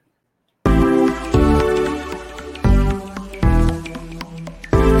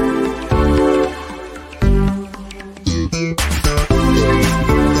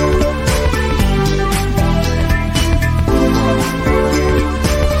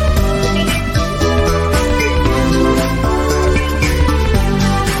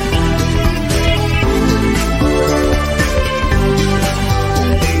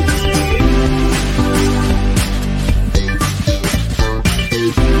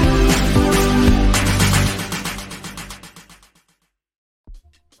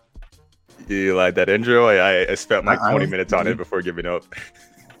You like that intro? I spent like 20 liked minutes it, on it dude. before giving up.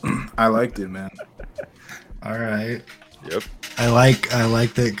 I liked it, man. All right. Yep. I like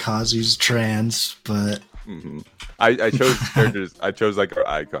that Kazu's trans, but I chose characters. I chose like our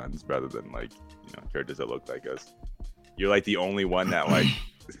icons rather than like characters that look like us. You're like the only one that like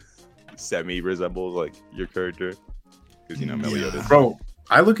semi resembles like your character because Meliodas Bro,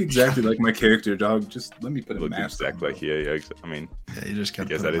 I look exactly like my character, dog. Just let me put a looks mask exactly on. like yeah. I mean, yeah, you just gotta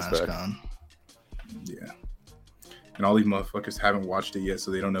guess put a that is mask fact. on. Yeah. And all these motherfuckers haven't watched it yet, so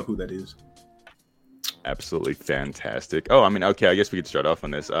they don't know who that is. absolutely fantastic. Oh, I mean, okay. I guess we could start off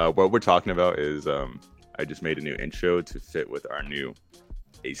on this. What we're talking about is I just made a new intro to fit with our new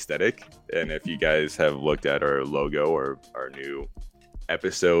aesthetic, and if you guys have looked at our logo or our new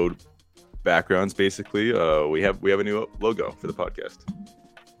episode backgrounds, basically we have a new logo for the podcast.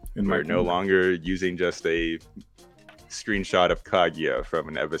 In We're my no longer using just a screenshot of Kaguya from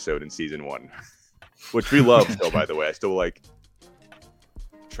an episode in season 1, which we love still, by the way. I still like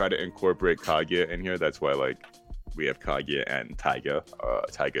try to incorporate Kaguya in here. That's why like we have Kaguya and Taiga.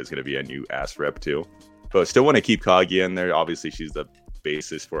 Taiga is going to be a new ass rep too, but still want to keep Kaguya in there. Obviously she's the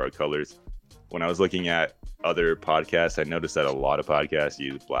basis for our colors. When I was looking at other podcasts, I noticed that a lot of podcasts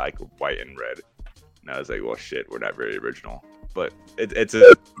use black, white, and red, and I was like, well shit, we're not very original. But it's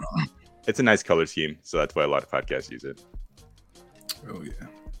a nice color scheme, so that's why a lot of podcasts use it. Oh yeah.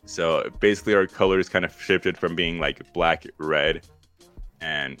 So basically our colors kind of shifted from being like black, red,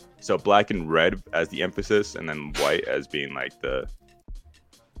 and so black and red as the emphasis, and then white as being like the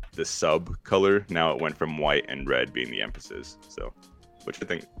sub color. Now it went from white and red being the emphasis. So, which I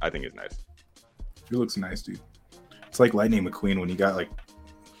think is nice. It looks nice, dude. It's like Lightning McQueen when he got like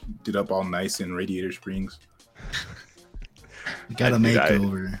did up all nice in Radiator Springs. You got a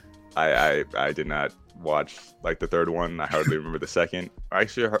makeover. I did not watch like the third one. I hardly remember the second.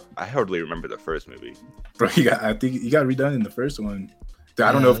 Actually, I hardly remember the first movie. Bro, I think he got redone in the first one.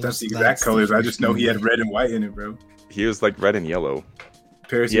 I don't know if that's the exact colors. I just know he had red and white in it, bro. He was like red and yellow.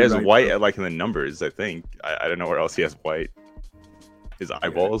 Paris He has right, white bro. like in the numbers, I think. I don't know where else he has white. His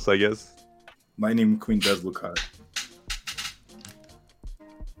eyeballs, I guess. Lightning McQueen does look hot.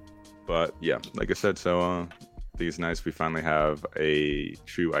 But yeah, like I said, so I think it's nice we finally have a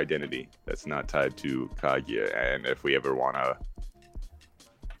true identity that's not tied to Kaguya. And if we ever want to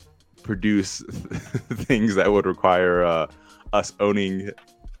produce things that would require us owning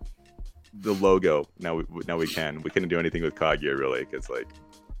the logo, now we can. We couldn't do anything with Kaguya really, because like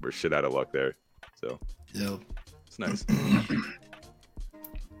we're shit out of luck there. So Yep. it's nice.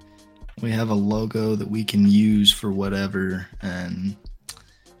 We have a logo that we can use for whatever, and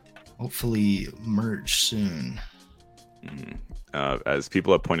hopefully merch soon. As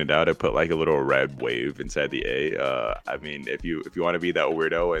people have pointed out, I put like a little red wave inside the A. I mean, if you want to be that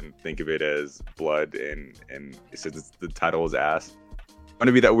weirdo and think of it as blood and since the title is ass, want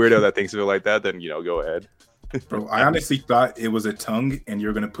to be that weirdo that thinks of it like that, then go ahead. Bro, I honestly thought it was a tongue and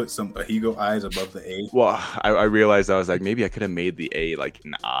you're gonna put some Ahigo eyes above the A. Well, I realized I was like, maybe I could have made the A like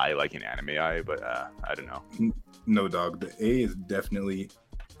an eye, like an anime eye, but I don't know. No, dog. The A is definitely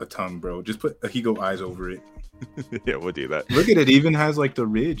a tongue, bro. Just put Ahigo eyes over it. Yeah, we'll do that. Look at it. Even has like the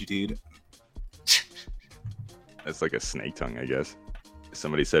ridge, dude. It's like a snake tongue, I guess.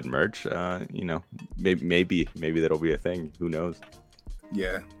 Somebody said merch. Maybe that'll be a thing. Who knows?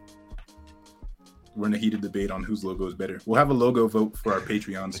 Yeah. We're in a heated debate on whose logo is better. We'll have a logo vote for our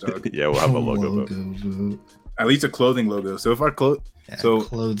Patreon, dog. Yeah, we'll have a logo. vote. At least a clothing logo. So if our Yeah, So-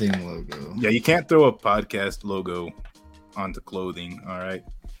 clothing logo. yeah, you can't throw a podcast logo onto clothing, all right?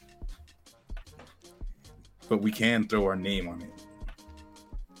 But we can throw our name on it.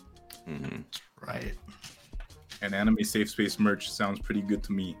 Mm-hmm. Right. And Anime Safe Space merch sounds pretty good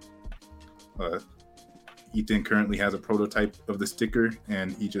to me. Ethan currently has a prototype of the sticker,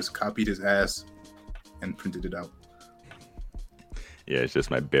 and he just copied his ass and printed it out. Yeah, it's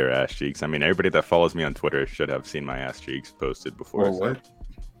just my bare ass cheeks. I mean, everybody that follows me on Twitter should have seen my ass cheeks posted before. Or so what?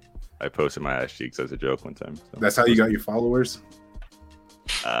 I posted my ass cheeks as a joke one time. So. That's how you got your followers?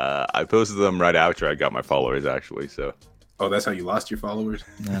 I posted them right after I got my followers, actually. So Oh, that's how you lost your followers?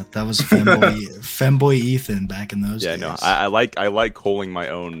 Yeah, that was femboy Ethan back in those yeah, days. no, I like calling my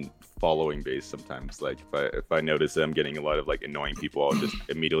own following base sometimes. Like if I notice that I'm getting a lot of like annoying people, I'll just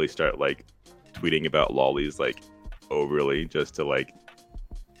immediately start like tweeting about lollies like overly just to like.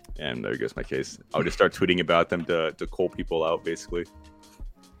 And there goes my case. I'll just start tweeting about them to call people out basically.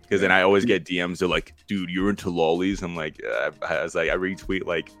 Because then I always get DMs. They're like, "Dude, you're into lollies." I'm like, I was like, I retweet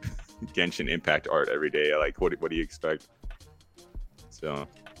like Genshin Impact art every day. Like, what do you expect? So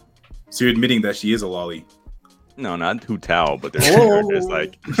So you're admitting that she is a lolly? No, not Hu Tao, but there's Oh. characters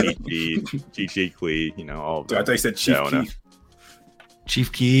like Chi Chi, Klee, you know, all of Dude, I them. thought you said Chief Yeah, I know. Keef.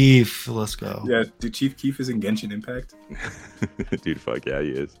 Chief Keef, let's go. Yeah, dude, Chief Keef is in Genshin Impact. Dude, fuck yeah, he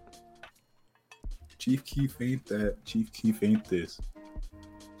is. Chief Keef ain't that. Chief Keef ain't this.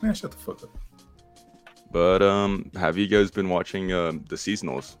 Man, shut the fuck up. But have you guys been watching the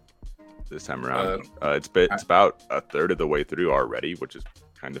seasonals this time around? It's about a third of the way through already, which is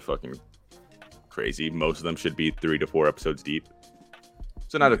kind of fucking crazy. Most of them should be 3 to 4 episodes deep.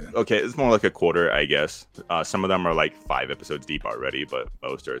 So okay, it's more like a quarter, I guess. Some of them are like 5 episodes deep already, but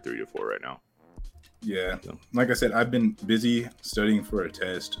most are 3 to 4 right now. Yeah, So. like I said, I've been busy studying for a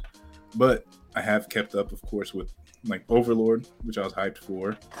test, but I have kept up, of course, with like Overlord, which I was hyped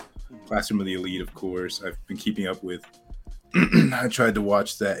for. Classroom of the Elite, of course. I've been keeping up with. I tried to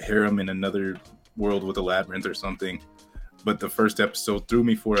watch that Harem in Another World with a Labyrinth or something, but the first episode threw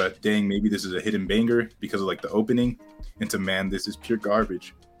me for a dang. Maybe this is a hidden banger because of like the opening. Into man, this is pure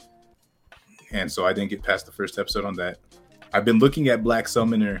garbage. And so I didn't get past the first episode on that. I've been looking at Black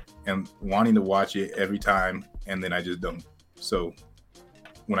Summoner and wanting to watch it every time, and then I just don't. So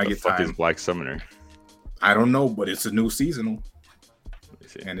when I get fuck time, is Black Summoner? I don't know, but it's a new seasonal, Let me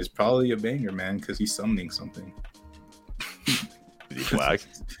see. and it's probably a banger, man, because he's summoning something. Is he black?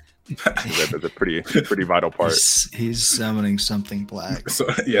 That's a pretty vital part. He's summoning something black. So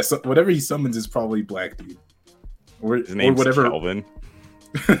yeah, so whatever he summons is probably black, dude. Or, His name's whatever. Kelvin.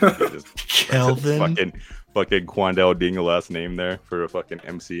 Kelvin? Fucking Quandale being a last name there for a fucking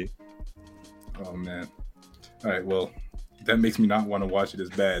MC. Oh man. All right, well, that makes me not want to watch it as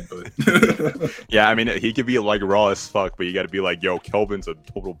bad, but Yeah, I mean, he could be like raw as fuck, but you got to be like, yo, Kelvin's a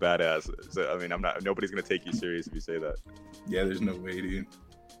total badass. So, I mean, nobody's gonna take you serious if you say that. yeah, there's no way, dude.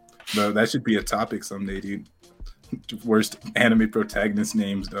 No, that should be a topic someday, dude. Worst anime protagonist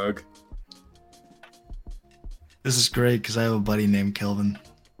names, dog. This is great because I have a buddy named Kelvin.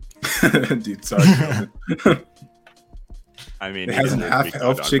 Dude, sorry. Kelvin. I mean, It he has an deserves to half be elf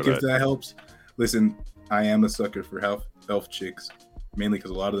called on chick for if that helps. Listen, I am a sucker for half elf chicks, mainly because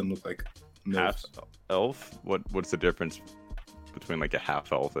a lot of them look like Half milfs. elf? What's the difference between like a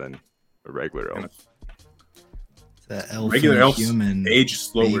half elf and a regular And elf? The elf Regular and elves human age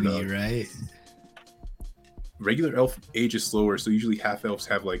slower, baby, dog. right? Regular elf ages slower, so usually half elves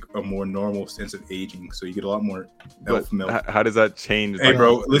have like a more normal sense of aging, so you get a lot more elf But milk. how does that change? Hey, like,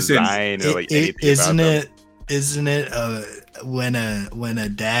 bro, listen, design or like anything Isn't about them? it when a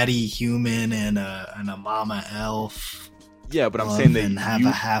daddy human and a mama elf Yeah, but I'm love saying they and have a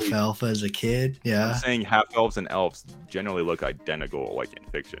half usually- elf as a kid? I'm Yeah. saying half elves and elves generally look identical, like in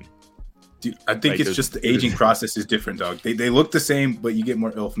fiction. Dude, I think like, it's there's- just the aging process is different, dog. They look the same, but you get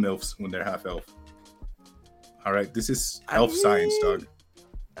more elf milfs when they're half elf. All right, this is elf science, dog.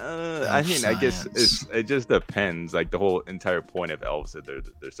 I mean, I guess science. it just depends. Like the whole entire point of elves that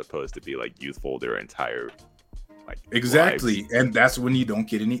they're supposed to be like youthful their entire like Exactly, lives. and that's when you don't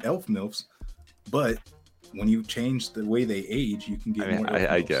get any elf milfs. But when you change the way they age, you can get I mean, more. Elf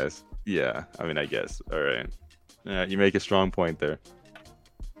I milfs. guess. Yeah, I mean, I guess. All right. Yeah, you make a strong point there.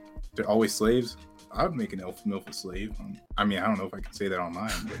 They're always slaves. I would make an elf milf a slave. I mean, I don't know if I can say that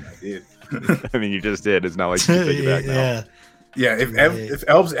online, but I did. I mean, you just did. It's not like you can take it back now. Yeah. Yeah, if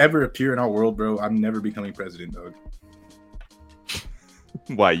elves ever appear in our world, bro, I'm never becoming president, dog.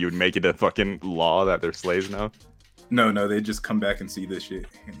 Why you would make it a fucking law that they're slaves now? No, they just come back and see this shit.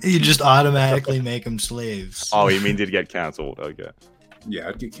 You just automatically make them slaves. Oh, you mean did get canceled? Okay. Yeah,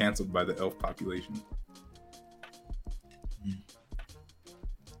 I'd get canceled by the elf population.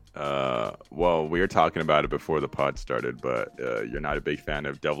 Well, we were talking about it before the pod started, but you're not a big fan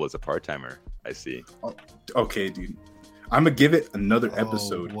of Devil as a Part-Timer, I see. Okay, dude. I'm gonna give it another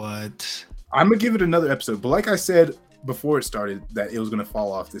episode. Oh, what? I'm gonna give it another episode. But like I said before it started, that it was gonna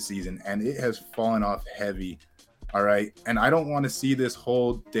fall off this season, and it has fallen off heavy. All right, and I don't want to see this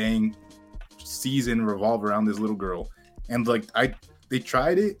whole dang season revolve around this little girl. And like they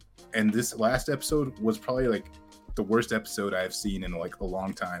tried it, and this last episode was probably like the worst episode I've seen in like a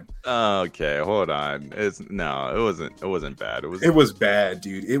long time. Okay, hold on. It wasn't bad. It was bad,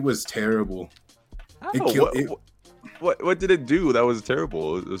 dude. It was terrible. It killed. What did it do? That was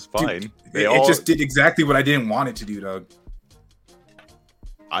terrible. It was fine. Dude, They it just did exactly what I didn't want it to do, dog.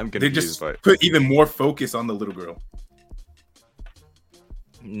 I'm They confused, just but put even more focus on the little girl.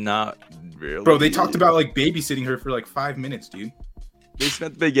 not really. Bro, they talked about like babysitting her for like 5 minutes, dude. They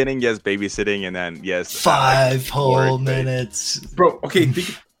spent the beginning, yes, babysitting, and then yes, 5 whole work, they- minutes. Bro, okay,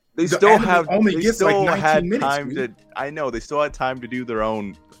 think, They The still anime have only they gets, still like, 19 had minutes, time dude. to. I know they still had time to do their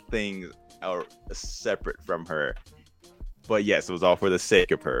own things, or separate from her. but yes, it was all for the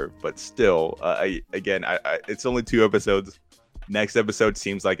sake of her. But still, it's only 2 episodes. Next episode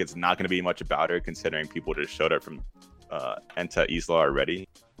seems like it's not going to be much about her, considering people just showed up from Enta Isla already.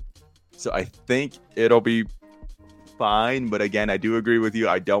 So I think it'll be fine. But again, I do agree with you.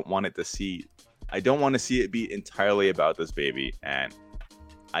 I don't want to see it be entirely about this baby, and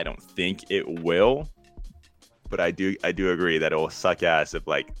I don't think it will. But I do agree that it will suck ass if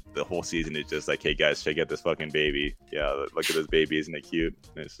like the whole season is just like, hey guys, check out this fucking baby. Yeah, look at this baby, isn't it cute?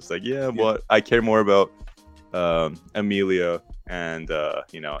 And it's just like, yeah, but I care more about Emilia and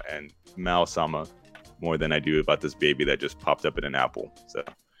and Mao-sama more than I do about this baby that just popped up in an apple. So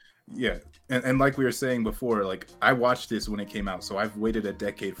yeah, and like we were saying before, like I watched this when it came out, so I've waited a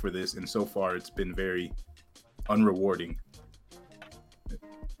decade for this, and so far it's been very unrewarding.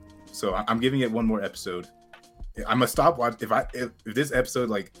 So I'm giving it one more episode. I'm gonna stop watching if this episode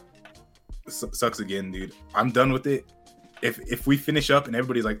like sucks again, dude. I'm done with it. If we finish up and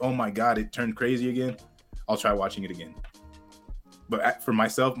everybody's like, oh my god, it turned crazy again, I'll try watching it again. But for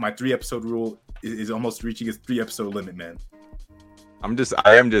myself, my 3-episode rule is almost reaching its 3-episode limit, man. I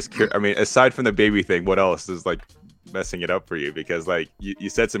am just curious. I mean, aside from the baby thing, what else is like messing it up for you? Because like you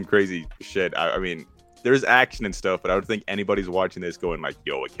said some crazy shit. I mean, there's action and stuff, but I don't think anybody's watching this going like,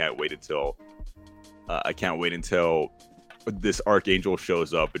 yo, I can't wait until this archangel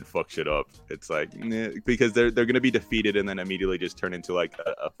shows up and fucks shit up. It's like, because they're gonna be defeated and then immediately just turn into like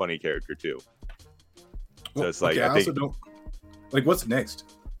a funny character too. So it's like, okay, I also don't like what's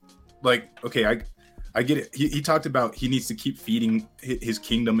next. Like, okay, I get it. He talked about he needs to keep feeding his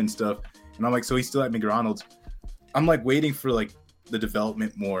kingdom and stuff, and I'm like, so he's still at McDonald's. I'm like waiting for like the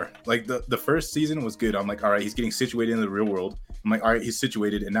development more. Like the first season was good. I'm like, all right, he's getting situated in the real world. I'm like, all right, he's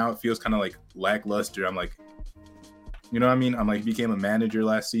situated, and now it feels kind of like lackluster. I'm like, you know what I mean? I'm like, he became a manager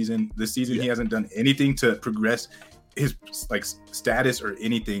last season. This season, He hasn't done anything to progress his like status or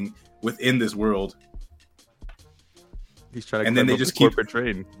anything within this world. He's trying to, and then they just keep corporate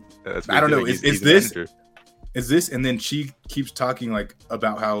train. I don't know. Is this? And then she keeps talking like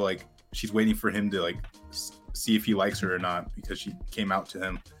about how like she's waiting for him to like see if he likes her or not because she came out to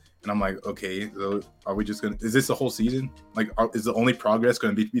him. And I'm like, okay, so are we just gonna? Is this the whole season? Like, is the only progress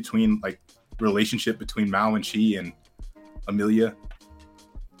going to be between like relationship between Mao and Chi and Emilia?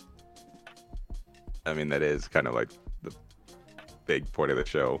 I mean, that is kind of like the big point of the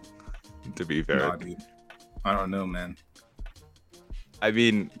show. To be fair, nah, dude. I don't know, man. I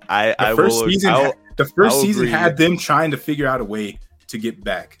mean, the first season had them trying to figure out a way to get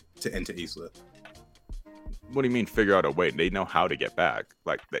back to Enta Isla. What do you mean figure out a way? They know how to get back.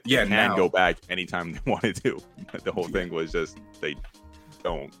 Like, they can go back anytime they wanted to. The whole thing was just they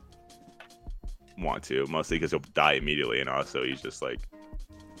don't want to, mostly because he'll die immediately, and also he's just like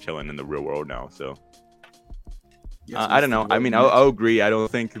chilling in the real world now. So I don't know. I mean, I'll agree. I don't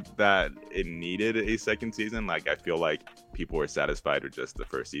think that it needed a second season. Like, I feel like people were satisfied with just the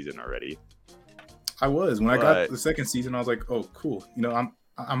first season already. I was. When I got the second season, I was like, oh, cool. You know, I'm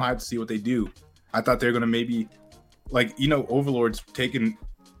hyped to see what they do. I thought they were gonna maybe, like, you know, Overlord's taken,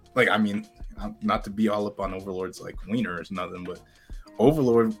 like, I mean, not to be all up on Overlord's like wiener or nothing, but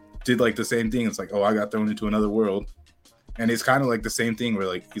Overlord did like the same thing. It's like, oh, I got thrown into another world, and it's kind of like the same thing where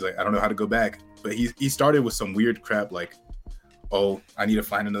like he's like, I don't know how to go back, but he started with some weird crap like, oh, I need to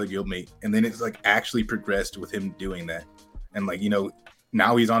find another guildmate, and then it's like actually progressed with him doing that, and like, you know,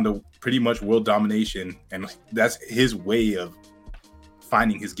 now he's on to pretty much world domination, and like, that's his way of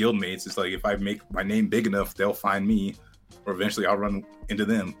finding his guildmates. It's like, if I make my name big enough, they'll find me, or eventually I'll run into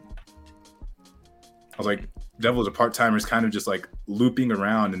them. I was like, Devils Are Part-Timers kind of just like looping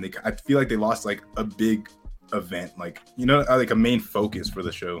around, and I feel like they lost like a big event, like, you know, like a main focus for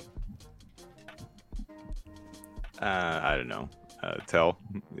the show. I don't know. Tell,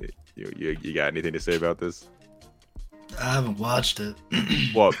 you got anything to say about this? I haven't watched it.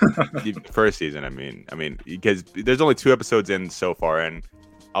 Well, the first season, I mean, because there's only 2 episodes in so far, and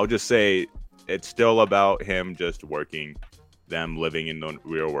I'll just say it's still about him just working, them living in the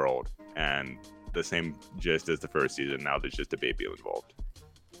real world, and the same gist as the first season. Now there's just a baby involved.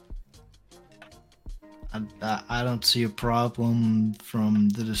 I don't see a problem from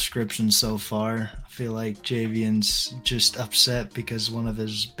the description so far. I feel like Javian's just upset because one of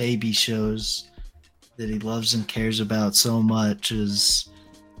his baby shows that he loves and cares about so much is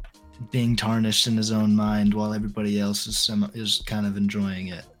being tarnished in his own mind, while everybody else is kind of enjoying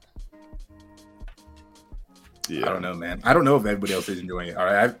it. Yeah. I don't know, man. I don't know if everybody else is enjoying it. All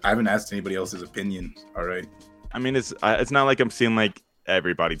right, I haven't asked anybody else's opinions. All right. I mean, it's not like I'm seeing like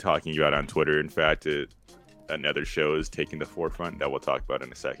everybody talking about it on Twitter. In fact, another show is taking the forefront that we'll talk about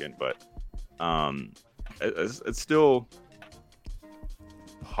in a second. But it's still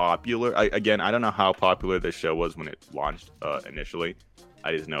popular. Again, I don't know how popular this show was when it launched initially.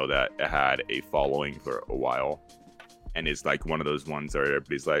 I just know that it had a following for a while, and it's like one of those ones where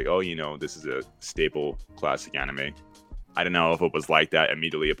everybody's like, oh, this is a staple classic anime. I don't know if it was like that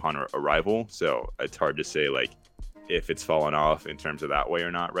immediately upon arrival, so it's hard to say like if it's fallen off in terms of that way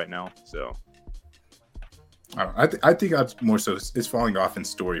or not right now. So I think that's more so it's falling off in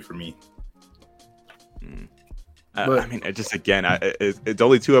story for me. But, I mean, it just again, it's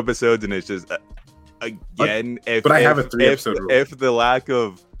only 2 episodes, and it's just again. But I have a 3-episode rule. If the lack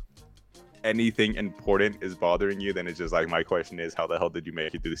of anything important is bothering you, then it's just like my question is, how the hell did you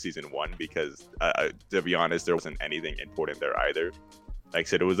make it through season 1? Because to be honest, there wasn't anything important there either. Like I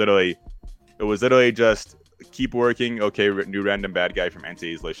said, it was literally just keep working. Okay, new random bad guy from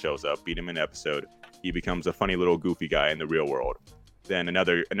Ente Isla shows up, beat him in an episode. He becomes a funny little goofy guy in the real world. Then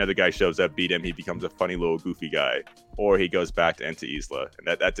another guy shows up, beat him. He becomes a funny little goofy guy, or he goes back to Ente Isla,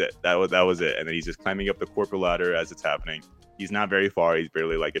 and that's it. That was it. And then he's just climbing up the corporate ladder as it's happening. He's not very far. He's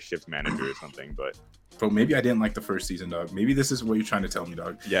barely like a shift manager or something. But maybe I didn't like the first season, dog. Maybe this is what you're trying to tell me,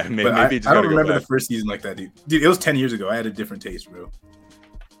 dog. Yeah, maybe. I don't remember the first season like that, dude. Dude, it was 10 years ago. I had a different taste, bro.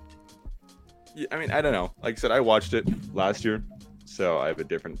 Yeah, I mean, I don't know. Like I said, I watched it last year, so I have a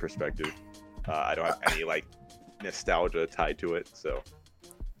different perspective. I don't have any like nostalgia tied to it, so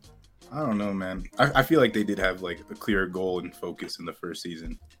I don't know, man. I feel like they did have like a clear goal and focus in the first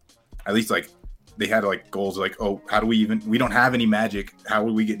season. At least like they had like goals like, oh, how do we don't have any magic, how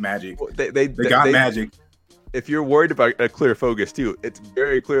will we get magic? Well, they got magic. If you're worried about a clear focus too, it's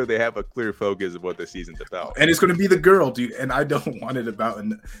very clear they have a clear focus of what the season's about, and it's going to be the girl, dude, and I don't want it about,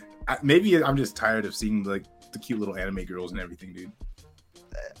 and maybe I'm just tired of seeing like the cute little anime girls and everything, dude.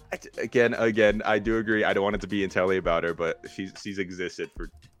 Again, I do agree. I don't want it to be entirely about her, but she's existed for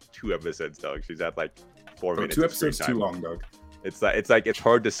 2 episodes, dog. She's at like 4 minutes. 2 episodes too long, dog. It's it's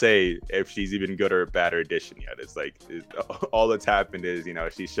hard to say if she's even good or bad or addition yet. It's like all that's happened is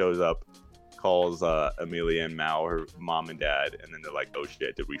she shows up, calls Amelia and Mao her mom and dad, and then they're like, oh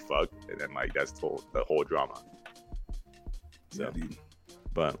shit, did we fuck? And then like that's the whole drama. So. Yeah, dude.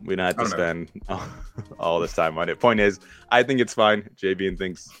 But we don't have to spend all this time on it. Point is, I think it's fine. JVN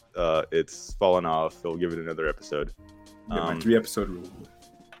thinks it's fallen off. He'll give it another episode. My 3-episode rule.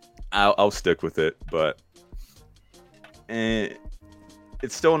 I'll stick with it, but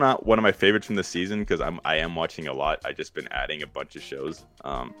it's still not one of my favorites from the season because I am watching a lot. I just been adding a bunch of shows.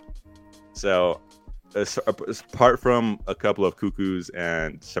 So apart from a couple of Cuckoos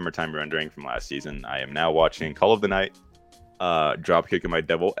and Summertime Rendering from last season, I am now watching Call of the Night. Dropkick My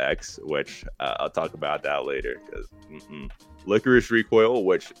Devil X, which I'll talk about that later. Because Licorice Recoil,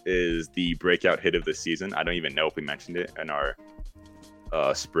 which is the breakout hit of the season. I don't even know if we mentioned it in our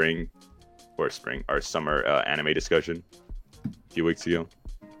summer anime discussion a few weeks ago.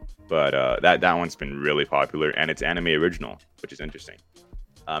 But that one's been really popular, and it's anime original, which is interesting.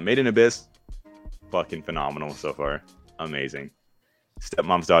 Made in Abyss, fucking phenomenal so far, amazing.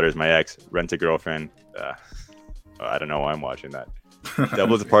 Stepmom's Daughter is my ex. Rent a Girlfriend. I don't know why I'm watching that.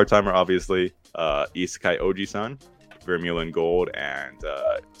 Devil's a Part-Timer, obviously. Isekai Oji-san, Vermilion Gold, and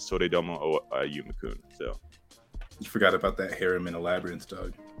Soredomo Yumakun. So you forgot about that Harem in a Labyrinth,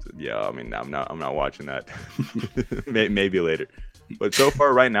 dog. Yeah, I mean, I'm not watching that. Maybe later. But so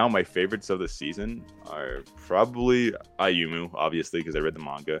far, right now, my favorites of the season are probably Ayumu, obviously, because I read the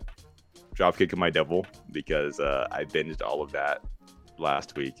manga. Dropkick My Devil, because I binged all of that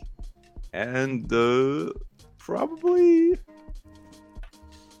last week. And probably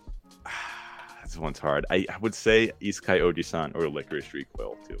this one's hard. I would say Isekai Oji-san or Licorice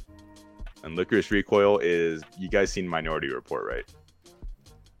Recoil too. And Licorice Recoil is, you guys seen Minority Report, right?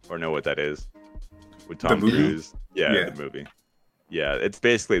 Or know what that is? With Tom Cruise. Yeah, the movie. Yeah, it's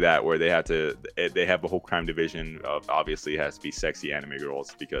basically that, where they have a whole crime division of, obviously it has to be sexy anime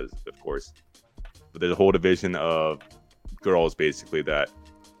girls because of course. But there's a whole division of girls basically that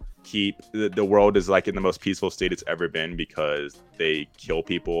keep the world is like in the most peaceful state it's ever been because they kill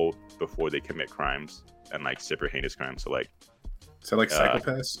people before they commit crimes and like super heinous crimes. So like, is that like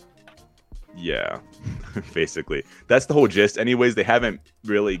psychopaths? Yeah, basically that's the whole gist. Anyways, they haven't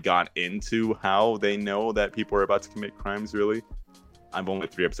really gone into how they know that people are about to commit crimes. Really, I'm only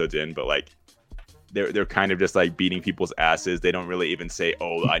 3 episodes in, but like they're kind of just like beating people's asses. They don't really even say,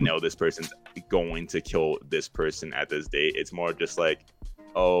 oh, I know this person's going to kill this person at this date. It's more just like,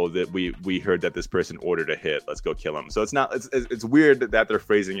 oh, that we heard that this person ordered a hit, let's go kill him. So it's weird that they're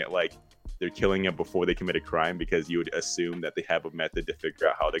phrasing it like they're killing him before they commit a crime, because you would assume that they have a method to figure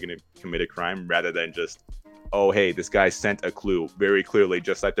out how they're going to commit a crime, rather than just, oh, hey, this guy sent a clue very clearly,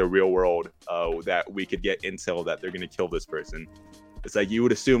 just like the real world, that we could get intel that they're going to kill this person. It's like you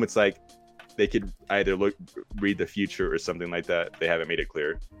would assume it's like they could either read the future or something like that. They haven't made it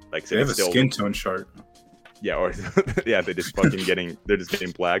clear. Like they have a skin tone chart. Yeah, or yeah, they're just getting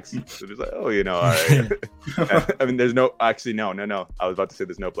blacks. So just like, oh, all right. I mean, there's no I was about to say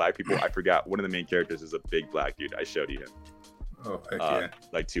there's no black people. I forgot one of the main characters is a big black dude. I showed you him. Oh, heck yeah.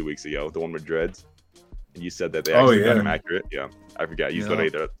 Like 2 weeks ago, the one with dreads. And you said that they actually got him accurate. Yeah, I forgot. He's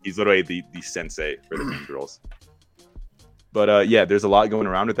literally the sensei for the main girls. But yeah, there's a lot going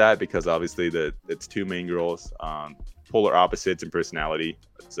around with that because obviously it's two main girls, polar opposites in personality.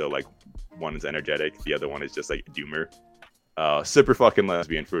 So like one is energetic, the other one is just like a doomer. Super fucking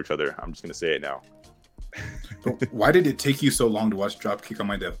lesbian for each other. I'm just gonna say it now. Why did it take you so long to watch Dropkick on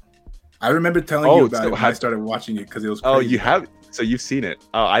My Devil? I remember telling you about it when I started watching it because it was crazy. Oh, you have? So you've seen it?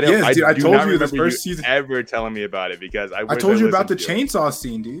 Oh, I don't. Yes, dude, I told you the first season. Ever telling me about it because I told you about the chainsaw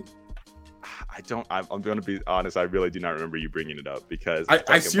scene, dude. I'm going to be honest. I really do not remember you bringing it up because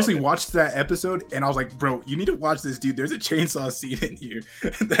I seriously watched that episode and I was like, bro, you need to watch this, dude. There's a chainsaw scene in here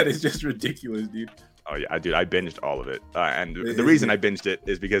that is just ridiculous, dude. Oh yeah, dude, I binged all of it, and the reason I binged it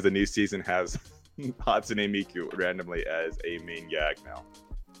is because the new season has Hatsune Miku randomly as a main gag now.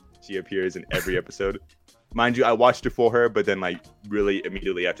 She appears in every episode. Mind you, I watched it for her, but then like really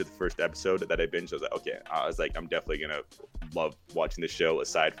immediately after the first episode that I binged, I was like, okay, I'm definitely gonna love watching the show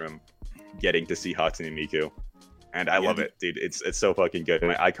aside from getting to see Hatsune Miku, and I love it, dude. It's so fucking good.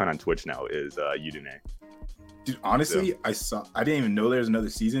 My icon on Twitch now is Yudune. Dude, honestly, so. I didn't even know there was another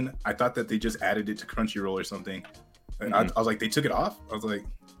season. I thought that they just added it to Crunchyroll or something. And I was like, they took it off. I was like,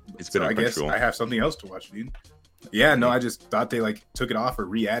 it's been on I guess Crunchyroll. I have something else to watch, dude. Yeah, no, I just thought they like took it off or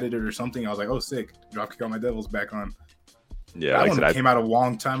re-added it or something. I was like, oh, sick. Dropkick on My Devil's back on. Yeah, that one came out a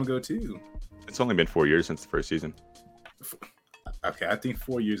long time ago too. It's only been 4 years since the first season. Okay, I think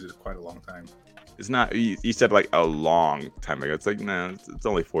 4 years is quite a long time. It's not. You said like a long time ago. It's like no, it's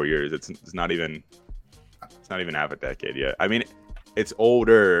only 4 years. It's not even half a decade yet. I mean, it's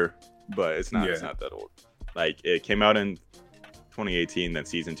older, but it's not. Yeah. It's not that old. Like it came out in 2018. Then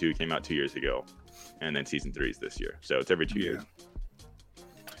season 2 came out 2 years ago. And then season 3 is this year, so it's every 2 years.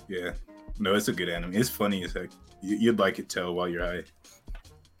 Yeah, no, it's a good anime. It's funny as heck. You'd like it tell while you're high.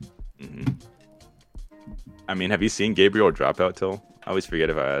 Mm-hmm. I mean, have you seen Gabriel Dropout? Till I always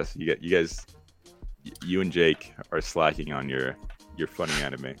forget if I ask. You guys, you and Jake are slacking on your funny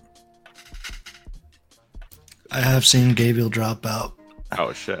anime. I have seen Gabriel Dropout.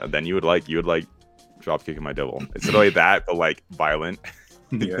 Oh shit! Then you would like Dropkick on My Devil. It's literally that, but like violent.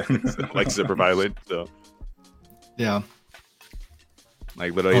 Yeah. Like super violent. So yeah,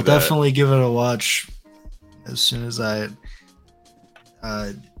 like literally I'll definitely give it a watch as soon as I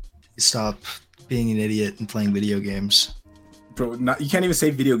stop being an idiot and playing video games. Bro, you can't even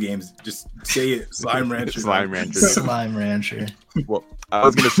say video games. Just say it. Slime Rancher. Slime Rancher. Slime Rancher. Well, I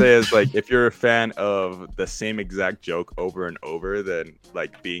was gonna say is like if you're a fan of the same exact joke over and over, then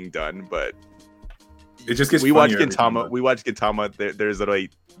like being done, but it just gets. We watch Gintama. There's literally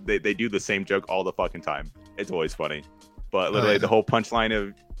they do the same joke all the fucking time. It's always funny, but literally the whole punchline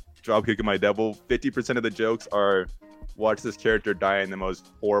of Dropkick on My Devil, 50% of the jokes are watch this character die in the most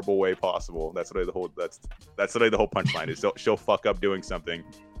horrible way possible. That's literally the whole. That's literally the whole punchline is she'll fuck up doing something,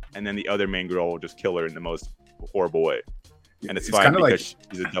 and then the other main girl will just kill her in the most horrible way. And it's fine because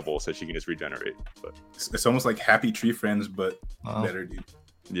she's a devil, so she can just regenerate. But it's almost like Happy Tree Friends, but better, dude.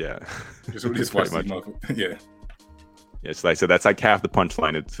 Yeah, just watch much. Yeah. It's like so that's like half the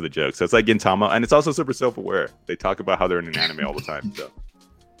punchline to the joke. So it's like Gintama, and it's also super self-aware. They talk about how they're in an anime all the time. So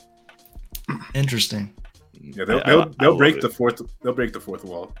interesting. Yeah, they'll break the fourth. They'll break the fourth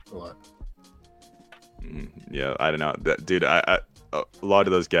wall a lot. Yeah, I don't know, dude. I a lot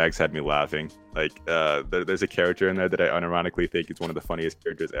of those gags had me laughing. Like, there's a character in there that I unironically think is one of the funniest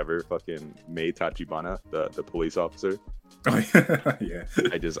characters ever. Fucking Mei Tachibana, the police officer. Oh, yeah.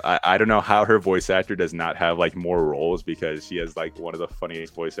 I don't know how her voice actor does not have like more roles because she has like one of the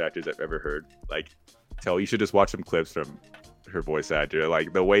funniest voice actors I've ever heard. Like, you should just watch some clips from her voice actor.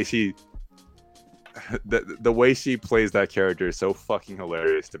 Like the way she plays that character is so fucking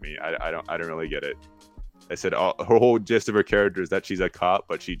hilarious to me. I don't really get it. I said her whole gist of her character is that she's a cop,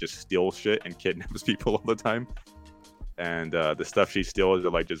 but she just steals shit and kidnaps people all the time. And the stuff she steals are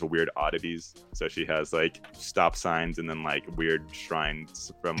like just weird oddities. So she has like stop signs and then like weird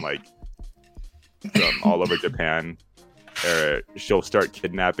shrines from all over Japan. She'll start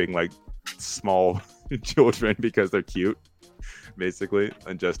kidnapping like small children because they're cute, basically,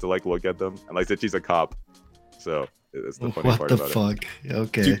 and just to like look at them. And like I said, she's a cop. So it's the funny part about it. What the fuck?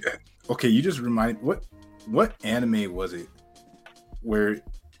 Okay. Dude, okay, you just remind what anime was it where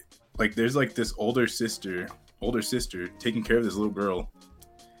like there's like this older sister older sister taking care of this little girl,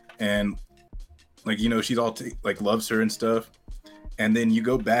 and like, you know, she's all like loves her and stuff. And then you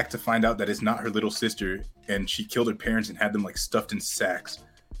go back to find out that it's not her little sister, and she killed her parents and had them like stuffed in sacks.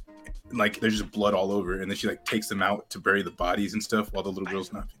 Like there's just blood all over, and then she like takes them out to bury the bodies and stuff while the little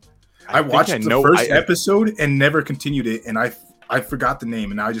girl's not. I watched the first episode and never continued it, and I forgot the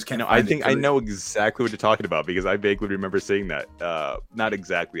name, and now I just can't. No, I think I know exactly what you're talking about because I vaguely remember seeing that. Not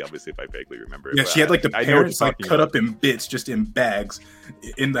exactly, obviously, if I vaguely remember. Yeah, she had like the parents like cut up in bits, just in bags,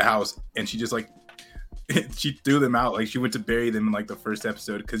 in the house, and she just like she threw them out. Like she went to bury them in like the first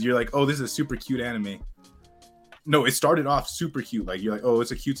episode because you're like, oh, this is a super cute anime. No, it started off super cute. Like you're like, oh,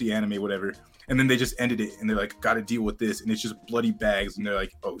 it's a cutesy anime, whatever. And then they just ended it, and they're like, got to deal with this, and it's just bloody bags, and they're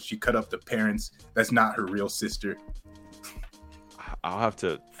like, oh, she cut up the parents. That's not her real sister. I'll have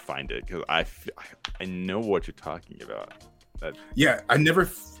to find it because I know what you're talking about. Yeah, I never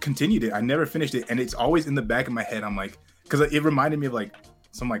continued it. I never finished it, and it's always in the back of my head. I'm like, because it reminded me of like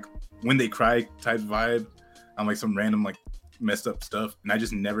some like When They Cry type vibe. I'm like some random like messed up stuff, and I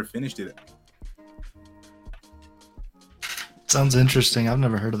just never finished it. Sounds interesting. I've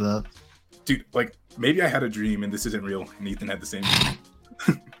never heard of that. Dude, like maybe I had a dream and this isn't real, and Ethan had the same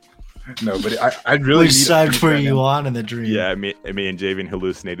dream. No, but I really Which side were you on in the dream? Yeah, me and Javian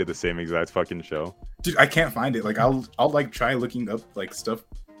hallucinated the same exact fucking show. Dude, I can't find it. Like I'll like try looking up like stuff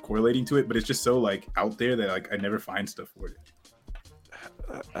correlating to it, but it's just so like out there that like I never find stuff for it.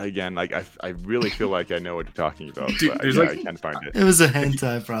 Again, like I really feel like I know what you're talking about. Dude, but there's I like can't find it. It was a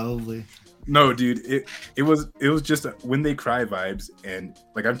hentai, probably. No, dude, it was just When They Cry vibes, and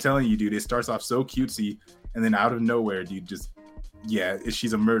like I'm telling you, dude, it starts off so cutesy, and then out of nowhere, dude, just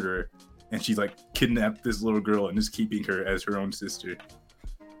she's a murderer, and she's like kidnapped this little girl and is keeping her as her own sister.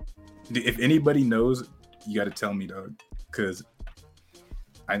 Dude, if anybody knows, you got to tell me, dog, because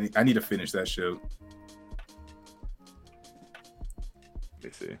I need to finish that show. Let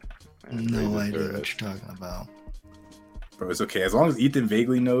me see. No idea what you're talking about. Bro, it's okay. As long as Ethan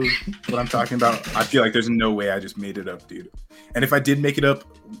vaguely knows what I'm talking about, I feel like there's no way I just made it up, dude. And if I did make it up,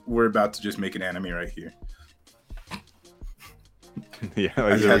 we're about to just make an anime right here. Yeah,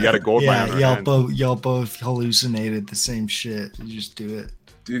 like, we got a gold mine. Yeah, y'all both hallucinated the same shit. You just do it.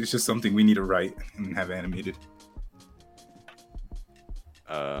 Dude, it's just something we need to write and have animated.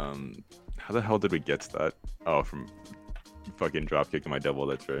 How the hell did we get to that? Oh, from fucking Dropkick My Devil,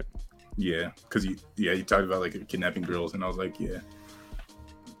 that's right. Yeah, because you talked about like kidnapping girls, and I was like, yeah.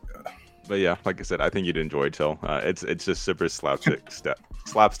 But yeah, like I said, I think you'd enjoy it. So it's just super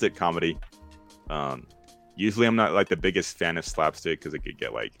slapstick comedy. Usually I'm not like the biggest fan of slapstick because it could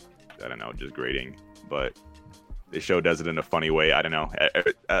get like, I don't know, just grating. But the show does it in a funny way. I don't know.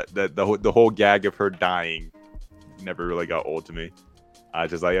 The whole gag of her dying never really got old to me. I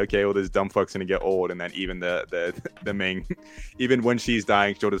was just like, okay, well, this dumb fuck's gonna get old, and then even the main, even when she's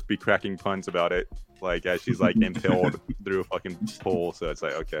dying, she'll just be cracking puns about it, like as she's like impaled through a fucking pole. So it's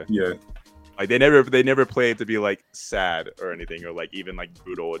like, okay, yeah, like they never play it to be like sad or anything or like even like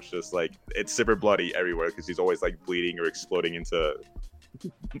brutal. It's just like it's super bloody everywhere because she's always like bleeding or exploding into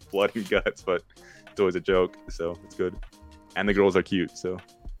blood and guts, but it's always a joke, so it's good. And the girls are cute, so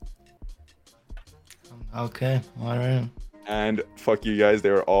okay, all right. And fuck you guys,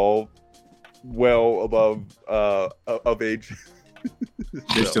 they're all well above of age.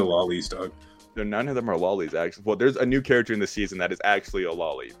 They're still lollies, dog. None of them are lollies, actually. Well, there's a new character in the season that is actually a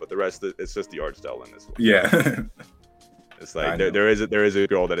lolly, but the rest of it's just the art style in this one. Yeah. It's like there is a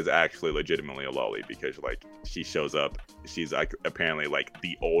girl that is actually legitimately a lolly because like she shows up, she's like apparently like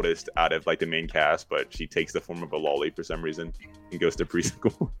the oldest out of like the main cast, but she takes the form of a lolly for some reason and goes to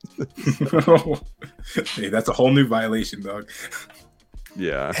preschool. Hey, that's a whole new violation, dog.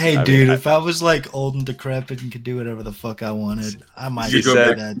 Yeah. Hey, dude, if I was like old and decrepit and could do whatever the fuck I wanted, I might do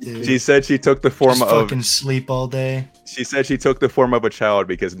that, dude. She said she took the form of fucking sleep all day. She said she took the form of a child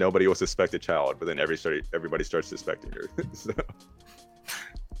because nobody will suspect a child, but then everybody starts suspecting her. So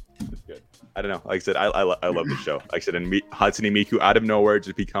good. I don't know. Like I said, I love the show. Like I said, and Hatsune Miku out of nowhere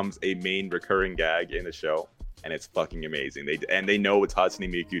just becomes a main recurring gag in the show, and it's fucking amazing. They know it's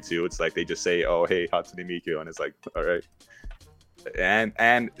Hatsune Miku too. It's like they just say, "Oh, hey, Hatsune Miku," and it's like, all right.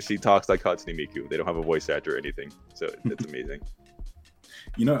 And she talks like Hatsune Miku. They don't have a voice actor or anything, so it's amazing.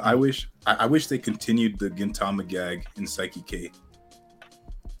 You know, I wish they continued the Gintama gag in Psyche K.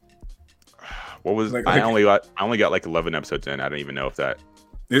 What was I only got like 11 episodes in. I don't even know if that.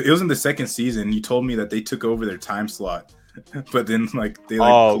 It was in the second season. You told me that they took over their time slot, but then like they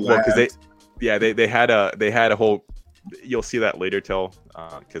because they had a whole. You'll see that later,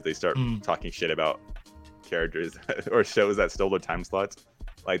 because they start talking shit about characters or shows that stole their time slots.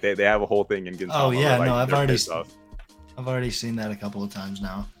 Like they have a whole thing in Gintama. Oh yeah, where, like, no, I've they're already pissed off. I've already seen that a couple of times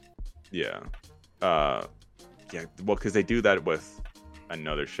now. Yeah. Yeah. Well, because they do that with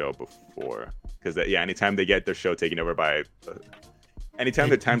another show before. Because anytime they get their show taken over by, anytime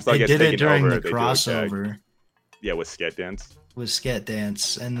the time slot They gets did it taken during over, the they do a gag. crossover Yeah, with Sket Dance. with Sket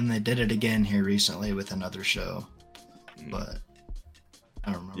Dance, and then they did it again here recently with another show. But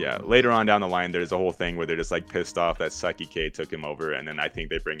I don't remember. Yeah, later on down the line, there's a whole thing where they're just like pissed off that Saki K took him over, and then I think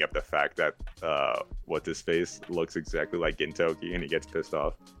they bring up the fact that what's his face looks exactly like Gintoki, and he gets pissed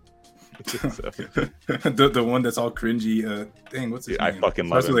off. So, the one that's all cringy. Dang, what's his I name? fucking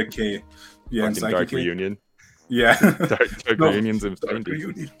love Starts with it. a K. Yeah, and fucking Psyche Dark K. Reunion. Yeah, Dark No, Reunion's insane, Dark dude.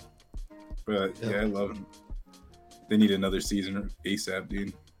 Reunion. But Yeah. yeah, I love him. They need another season ASAP,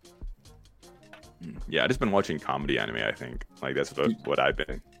 dude. Yeah, I just been watching comedy anime. I think like that's what I've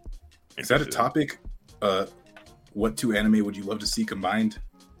been. Is that a interested in. topic? What two anime would you love to see combined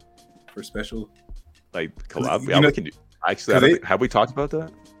for special? Like collab? You Yeah, know- we can do. Actually, 'cause have we talked about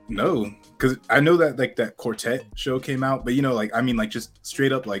that? No, because I know that like that Quartet show came out, but you know, like I mean, like just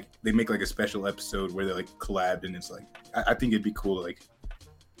straight up, like they make like a special episode where they like collabed, and it's like I think it'd be cool. To, like,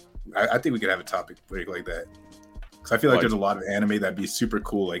 I think we could have a topic break like that, because I feel like What? there's a lot of anime that'd be super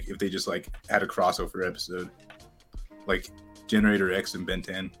cool, like if they just like had a crossover episode, like Generator X and Ben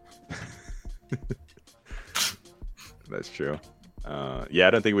 10. That's true. Yeah,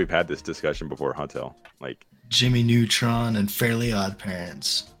 I don't think we've had this discussion before, Huntel. Like Jimmy Neutron and Fairly Odd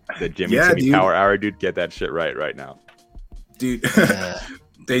Parents. the Jimmy Yeah, Timmy dude. Power Hour, dude. Get that shit right now. Dude, Yeah.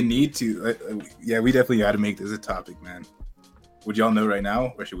 they need to. Yeah, we definitely got to make this a topic, man. Would y'all know right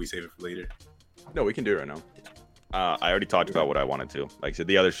now, or should we save it for later? No, we can do it right now. I already talked about what I wanted to. Like I said,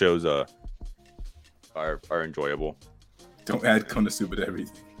 the other shows are enjoyable. Don't add Konosuba to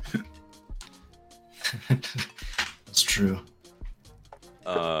everything. That's true.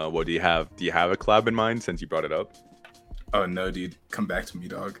 What do you have? Do you have a collab in mind since you brought it up? Oh no, dude, come back to me,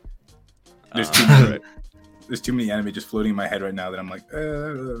 dog. There's Alright. There's too many anime just floating in my head right now that I'm like,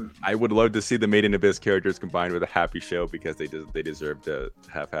 I would love to see the Made in Abyss characters combined with a happy show because they deserve to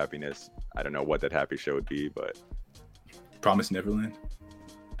have happiness. I don't know what that happy show would be, but Promise Neverland.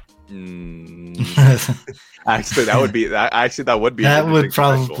 actually that would be an that would interesting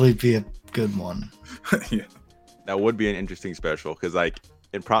special. probably be a good one. Yeah, That would be an interesting special because like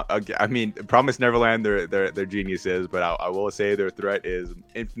Promise Neverland, they're geniuses, but I will say their threat is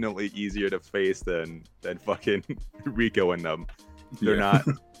infinitely easier to face than fucking Rico and them. They're Yeah. not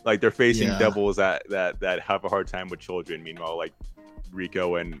like they're facing Yeah. devils that have a hard time with children. Meanwhile, like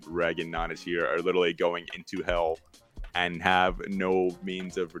Rico and Reg and Nanashir are literally going into hell and have no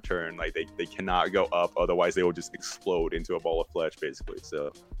means of return. Like they cannot go up, otherwise they will just explode into a ball of flesh, basically.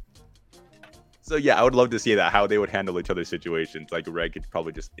 So yeah, I would love to see that, how they would handle each other's situations. Like Reg could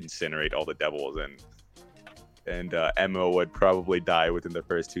probably just incinerate all the devils, and Emma would probably die within the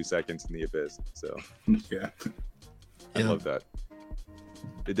first 2 seconds in the abyss. So yeah. I Yeah. love that.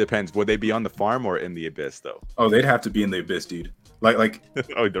 It depends. Would they be on the farm or in the abyss though? Oh, they'd have to be in the abyss, dude. Like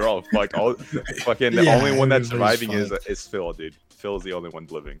Oh, they're all fucked. All fucking. The Yeah, only one that's everybody's surviving fucked. is Phil, dude. Phil's the only one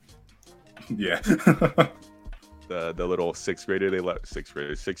living. yeah. The little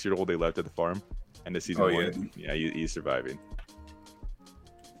 6-year-old they left at the farm, and the season Oh, yeah, one. dude. Yeah, he's surviving.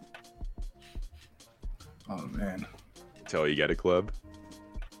 Oh man. Until you get a club.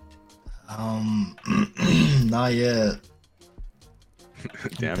 Not yet.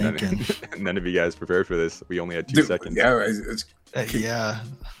 Damn, thinking. none of you guys prepared for this. We only had 2 Dude, seconds. yeah, it's Yeah.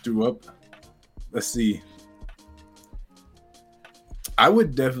 drew up. Let's see. I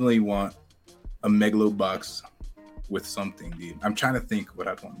would definitely want a Megalobox with something, dude. I'm trying to think what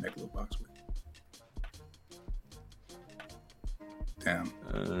I'd want Megalobox with. Damn.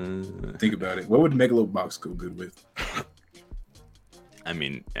 Think about it. What would Megalobox go good with? I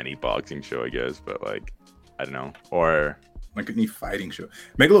mean, any boxing show, I guess, but like, I don't know. Or Like any fighting show.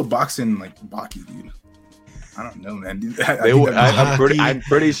 Megalobox and like Baki, dude. I don't know, man. Dude, I'm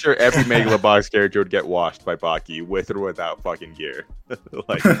pretty sure every Megalobox character would get washed by Baki with or without fucking gear.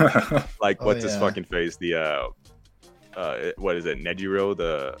 like Oh, what's his yeah. fucking face? The what is it? Nejiro,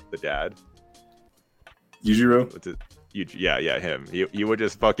 the dad. Yujiro. What's it? Yeah, him. You would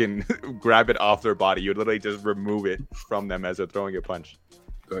just fucking grab it off their body. You would literally just remove it from them as they're throwing a punch,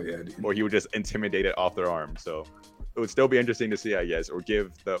 Oh yeah, dude. or he would just intimidate it off their arm. So it would still be interesting to see, I guess, or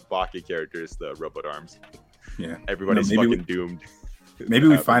give the Baki characters the robot arms. Yeah. Everybody's No, maybe fucking doomed. Maybe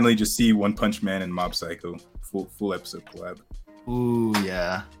we Happens. finally just see One Punch Man and Mob Psycho full episode collab. Ooh,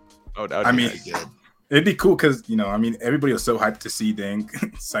 yeah. Oh, that would I be mean, nice. Good. It'd be cool because everybody was so hyped to see dang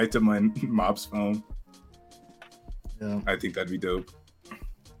Saitama and Mob's phone. Yeah. I think that'd be dope.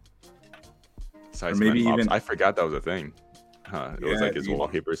 Besides maybe Mobs, even I forgot that was a thing. Huh? It was Yeah, like his dude.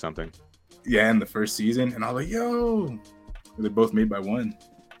 wallpaper or something. yeah, in the first season, and I was like, yo, they're both made by one.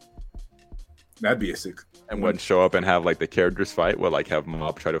 That'd be a sick. And one. would show up and have like the characters fight, where like have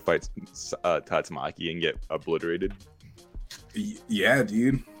Mob try to fight Tatsumaki and get obliterated. Yeah,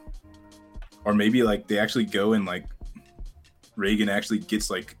 dude. Or maybe like they actually go and like Reagan actually gets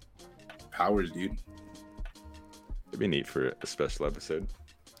like powers, dude. It'd be neat for a special episode.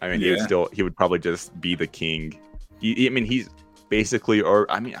 I mean, Yeah. he would probably just be the king. I mean, he's basically, or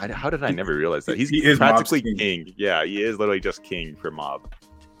I mean, how did I never realize that? He is Mob's practically king. king. Yeah, he is literally just king for Mob.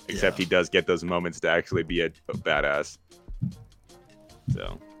 Except Yeah. he does get those moments to actually be a badass.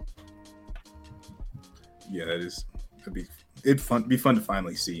 So Yeah, it'd be fun to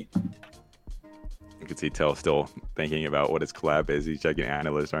finally see. you can see Tell still thinking about what his collab is. He's checking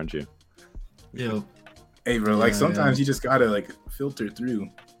analyst, aren't you? Yo, Hey, bro, like Yeah, sometimes yeah. you just gotta like filter through.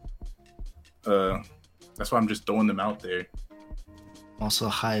 That's why I'm just throwing them out there. also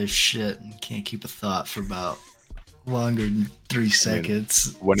high as shit and can't keep a thought for about longer than 3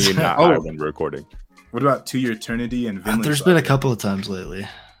 seconds. When are you not Oh. high when recording? What about To Your Eternity and Vinland There's been a Saga? couple of times lately,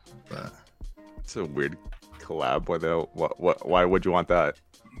 but It's a weird collab. Why would you want that?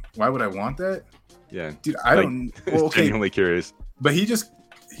 Why would I want that, Yeah, dude? I Like, don't. Well, okay, genuinely curious. but he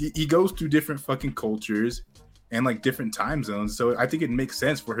goes through different fucking cultures and like different time zones, so I think it makes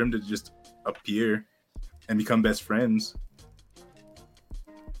sense for him to just appear and become best friends.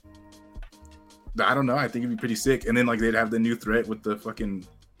 I don't know. I think it'd be pretty sick. And then like they'd have the new threat with the fucking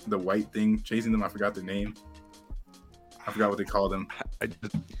the white thing chasing them. I forgot the name. I forgot what they called them. I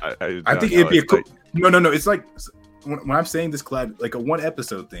I think don't it'd be a know, cool. it's No. It's like when I'm saying this collab, like a one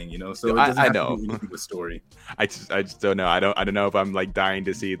episode thing, you know. So it I doesn't have know. to do anything with story. I just don't know. I don't know if I'm like dying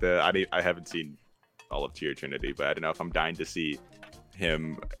to see I haven't seen all of Tier Trinity, but I don't know if I'm dying to see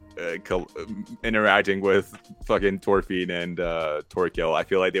him interacting with fucking Torfine and Torquil. I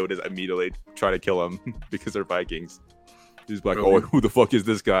feel like they would just immediately try to kill him because they're Vikings. He's like, Bro, oh, who the fuck is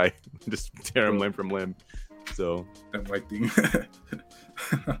this guy? Just tear him limb from limb. So That white thing.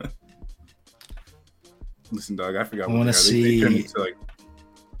 Listen, dog. I forgot. I what wanna they turned see- into, like,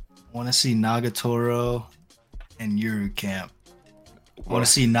 I want to see Nagatoro and Yuru camp. I want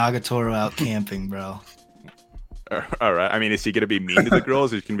to see Nagatoro out camping, bro. all right. I mean, is he gonna be mean to the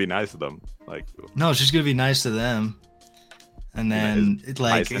girls, or is he gonna be nice to them? Like, No, she's gonna be nice to them, and then it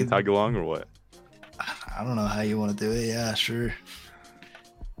like nice and tag along, or what? I don't know how you want to do it. Yeah, sure.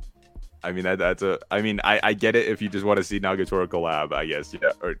 I mean, that's a. I mean, I get it if you just want to see Nagatoro collab, I guess,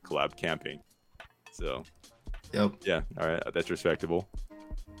 yeah, or collab camping. So Yep. yeah, all right, that's respectable.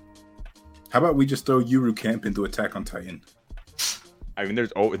 How about we just throw Yuru Camp into Attack on Titan? I mean,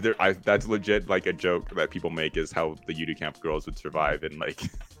 that's legit like a joke that people make is how the Yudu Camp girls would survive in like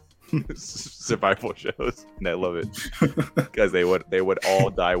survival shows, and I love it because they would all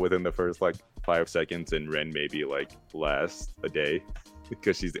die within the first like 5 seconds, and Ren maybe like last a day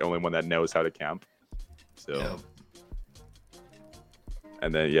because she's the only one that knows how to camp. So. Yep.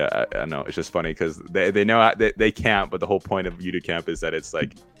 And then yeah, I know it's just funny because they know they camp, but the whole point of Yudu Camp is that it's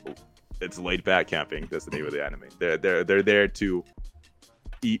like it's laid back camping. That's the name of the anime. They're there to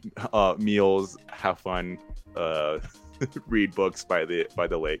eat meals, have fun, read books by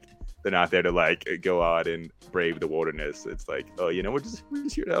the lake. They're not there to like go out and brave the wilderness. It's like, oh, you know, we're just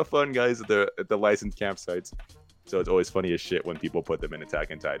here to have fun, guys, at the licensed campsites. So it's always funny as shit when people put them in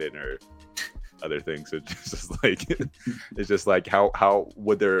Attack on Titan or other things. So it's just like it's just like how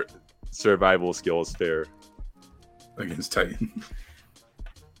would their survival skills fare? Against Titan.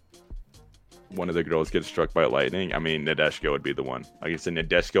 One of the girls gets struck by lightning. I mean, Nadeshiko would be the one. Like I said,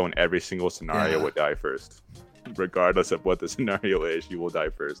 Nadeshiko in every single scenario Yeah. would die first, regardless of what the scenario is. She will die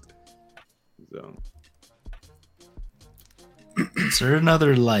first. So Is there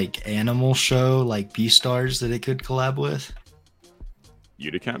another like animal show like Beastars that it could collab with?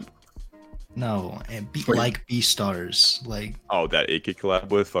 Yudu Camp. No, and Wait. like Beastars, like Oh, that it could collab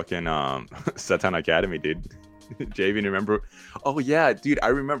with fucking Satan Academy, dude. Javian, remember? Oh yeah, dude, I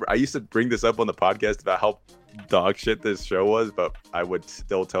remember. I used to bring this up on the podcast about how dog shit this show was, but I would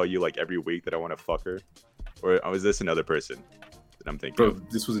still tell you like every week that I want to fuck her. Or was this another person that I'm thinking? Bro, of?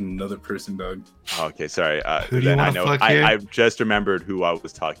 this was another person, dog. Oh, okay, sorry. Who do you then I wanna know. fuck here? I just remembered who I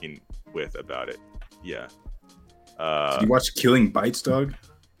was talking with about it. Yeah. Did you watch Killing Bites, dog?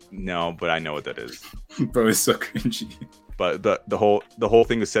 No, but I know what that is. Bro, it's so cringy. But the whole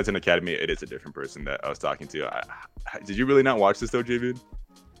thing with Sets Academy, it is a different person that I was talking to. Did you really not watch this though, Javid?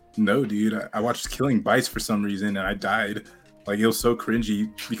 No, dude. I watched Killing Bites for some reason and I died. Like, it was so cringy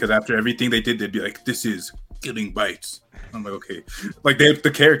because after everything they did, they'd be like, this is killing bites. I'm like, okay. Like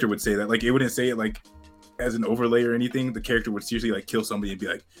the character would say that. Like it wouldn't say it like as an overlay or anything. The character would seriously like kill somebody and be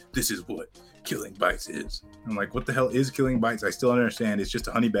like, this is what killing bites is. I'm like, what the hell is killing bites? I still don't understand. It's just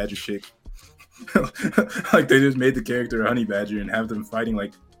a honey badger chick. Like they just made the character a honey badger and have them fighting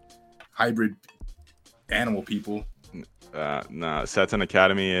like hybrid animal people. No, Seton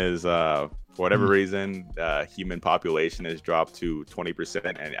Academy is for whatever reason, human population has dropped to 20%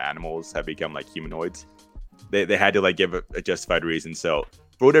 and animals have become like humanoids. They had to like give a justified reason. So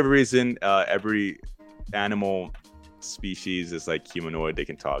for whatever reason, every animal species is like humanoid. They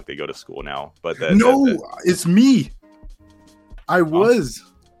can talk. They go to school now. But it's me. I was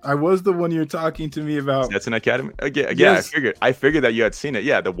the one you're talking to me about. That's an academy. Yeah, Yes. I figured that you had seen it.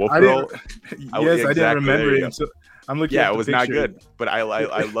 Yeah, the Wolf Girl. I didn't remember it. So I'm looking. Yeah, at it was the not picture. good, but I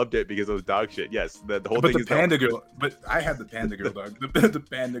loved it because it was dog shit. Yes, the whole But thing the is panda girl. But I had the panda girl, dog. The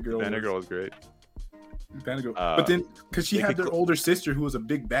panda girl. Panda Girl was great. The panda girl. But then, because she had their older sister who was a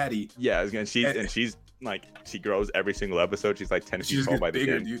big baddie. Yeah, she's like she grows every single episode. She's like 10 She feet just tall gets by the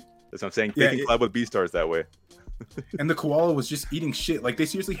bigger, end. dude. That's what I'm saying. Yeah, They can collab with Beastars that way. And the koala was just eating shit. Like they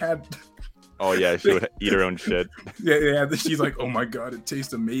seriously had. Oh yeah, she would eat her own shit. Yeah. She's like, oh my god, it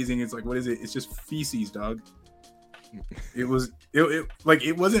tastes amazing. It's like, what is it? It's just feces, dog. It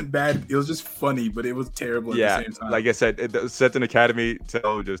wasn't bad. It was just funny, but it was terrible at the same time. Like I said, it sets an academy.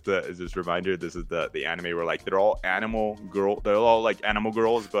 So just as this reminder, this is the anime where like they're all animal girl. They're all like animal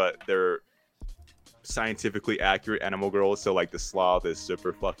girls, but they're scientifically accurate animal girls. So like the sloth is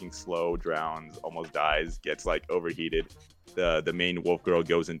super fucking slow, drowns, almost dies, gets like overheated. The main wolf girl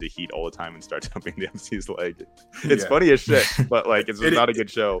goes into heat all the time and starts humping the MC's leg. It's funny as shit, but like it's not a good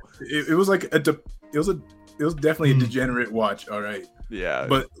show. It was like it was definitely a degenerate watch. All right. Yeah.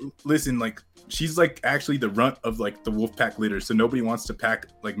 But listen, like she's like actually the runt of like the wolf pack litter, so nobody wants to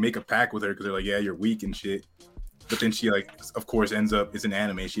make a pack with her because they're like, yeah, you're weak and shit. But then she like, of course, it's an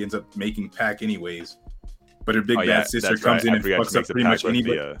anime. She ends up making pack anyways. But her big bad sister comes in and fucks up pretty much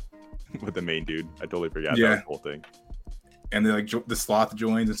anybody. With the main dude, I totally forgot that whole thing. And then like the sloth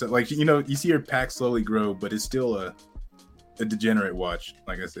joins and stuff. Like you see her pack slowly grow, but it's still a degenerate watch,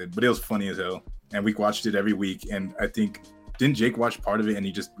 like I said. But it was funny as hell, and we watched it every week. And I think didn't Jake watch part of it and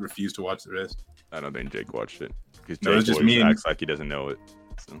he just refused to watch the rest? I don't think Jake watched it because No, it was Jake just me and- acts like he doesn't know it.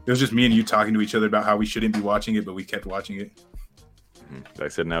 So. It was just me and you talking to each other about how we shouldn't be watching it, but we kept watching it. Like I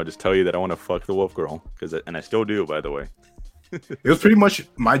said, now just tell you that I want to fuck the wolf girl and I still do, by the way. It was pretty much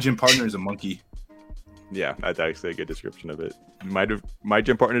my gym partner is a monkey. Yeah, that's actually a good description of it. My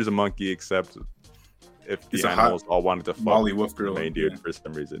gym partner is a monkey, except if the It's a animals all wanted to fuck Molly wolf girl, the main dude yeah. for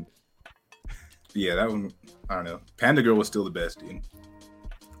some reason. Yeah, that one, I don't know. Panda girl was still the best, dude.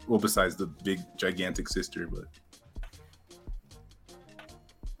 Well, besides the big gigantic sister, but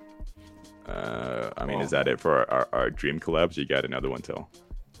I mean, is that it for our dream collabs? You got another one, Till?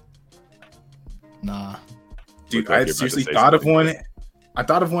 Nah. dude, Looked like I you're about to seriously say thought of something. one. I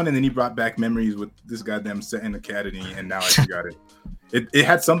thought of one, and then he brought back memories with this goddamn Seton Academy, and now I forgot it. It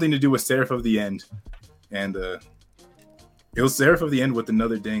had something to do with Seraph of the End, and it was Seraph of the End with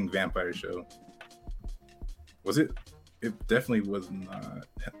another dang vampire show. Was it? It definitely was not.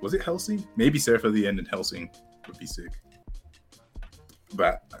 Was it Helsing? Maybe Seraph of the End and Helsing would be sick.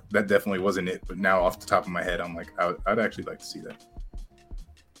 But that definitely wasn't it. But now, off the top of my head, I'm like, I'd actually like to see that.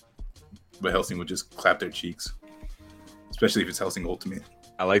 But Helsing would just clap their cheeks, especially if it's Helsing Ultimate.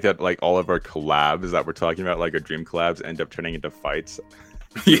 I like that, like all of our collabs that we're talking about, like our dream collabs, end up turning into fights.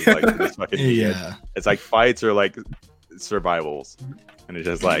 Yeah. Like, this fucking Yeah. it's like fights or like survivals, and it's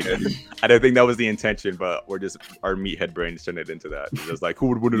just like I don't think that was the intention, but we're just our meathead brains turned it into that. It's just like who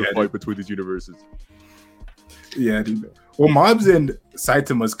would win in a Yeah, fight between these universes? Yeah, dude. Well, Mobs and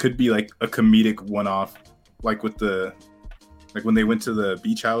Saitamas could be like a comedic one-off, like with when they went to the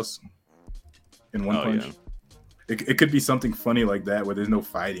beach house in One Punch. Yeah. It could be something funny like that where there's no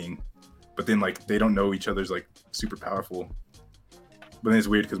fighting, but then like they don't know each other's like super powerful. But then it's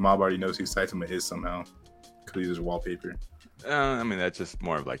weird because Mob already knows who Saitama is somehow because he's just wallpaper. I mean, that's just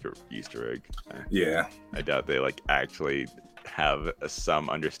more of like an Easter egg. Yeah. I doubt they like actually have some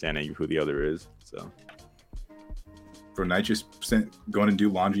understanding of who the other is. So Bro, Nitrous sent going to do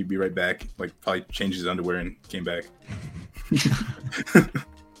laundry, be right back. Like probably changed his underwear and came back.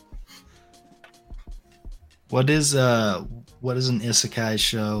 What is an isekai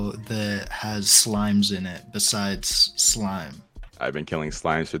show that has slimes in it besides slime? I've been killing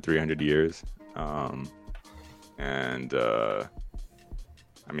slimes for 300 years. I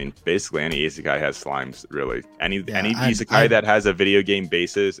mean, basically any isekai has slimes, really. Any isekai that has a video game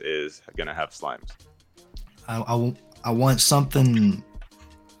basis is gonna have slimes. I want something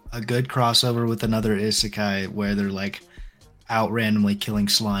a good crossover with another isekai where they're like out randomly killing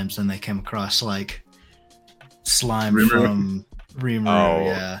slimes, and they come across like slime Rimuru? from Rimuru.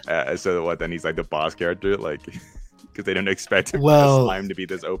 Yeah. So what? Then he's like the boss character, like, because they don't expect him, Well- the slime to be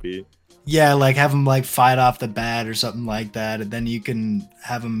this OP. Yeah, like have them like fight off the bat or something like that, and then you can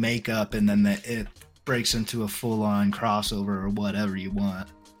have them make up, and then it breaks into a full-on crossover or whatever you want.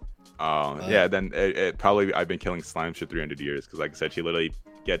 Oh, yeah. Then it probably I've been killing slimes for 300 years because, like I said, she literally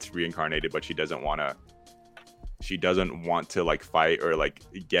gets reincarnated, but she doesn't want to. She doesn't want to like fight or like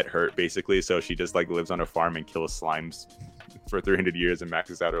get hurt, basically. So she just like lives on a farm and kills slimes for 300 years and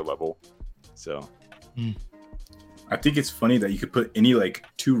maxes out her level. So. I think it's funny that you could put any like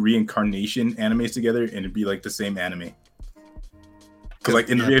two reincarnation animes together and it'd be like the same anime. Because like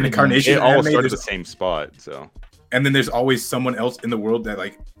in Yeah, reincarnation It all anime, starts at the there's- same spot, so. and then there's always someone else in the world that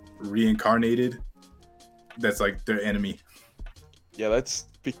like reincarnated. That's like their enemy. Yeah, that's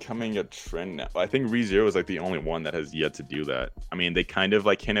becoming a trend now. I think ReZero is like the only one that has yet to do that. I mean, they kind of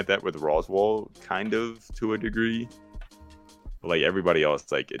like hint at that with Roswell, kind of to a degree. But like everybody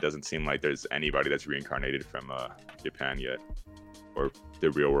else, like it doesn't seem like there's anybody that's reincarnated from Japan yet, or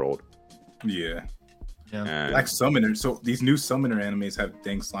the real world. Yeah. Yeah. And Black Summoner. So these new Summoner animes have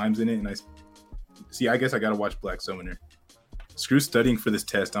dang slimes in it, and I guess I gotta watch Black Summoner. Screw studying for this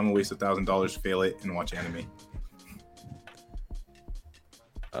test. I'm gonna waste $1,000, fail it, and watch anime.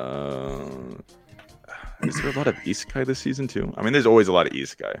 is there a lot of isekai this season too? I mean, there's always a lot of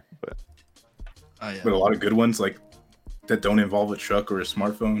isekai, but Oh, yeah. But a lot of good ones like that don't involve a truck or a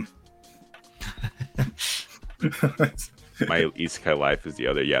smartphone. my isekai life is the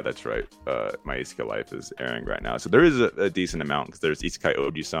other. Yeah, that's right. My isekai life is airing right now, so there is a decent amount because there's isekai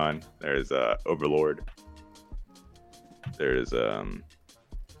Oji-san, there's Overlord, there's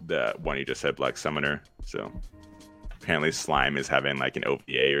the one you just said, Black Summoner. So apparently Slime is having like an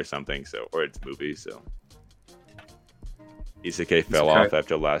OVA or something, so, or its movie. So isekai fell Isekai. off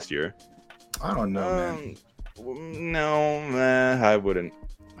after last year. I don't know, man. No, I wouldn't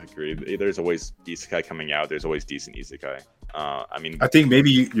agree. There's always isekai coming out. There's always decent isekai. I mean, I think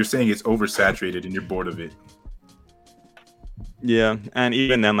maybe you're saying it's oversaturated and you're bored of it. yeah, and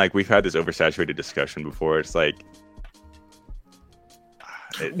even then, like we've had this oversaturated discussion before. It's like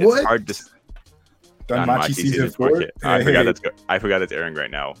it's What? hard to. Danmachi season 4? I forgot that's airing right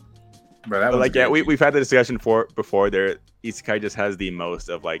now. Bro, that But was like, yeah, great. we've had the discussion before. There, isekai just has the most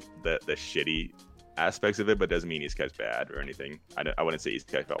of like the shitty aspects of it, but doesn't mean isekai's bad or anything. I wouldn't say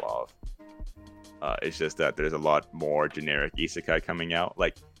isekai fell off. It's just that there's a lot more generic isekai coming out.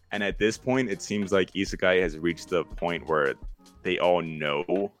 Like, and at this point, it seems like isekai has reached the point where they all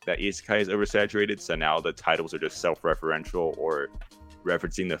know that isekai is oversaturated. So now the titles are just self-referential or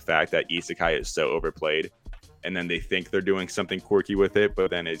referencing the fact that isekai is so overplayed. And then they think they're doing something quirky with it,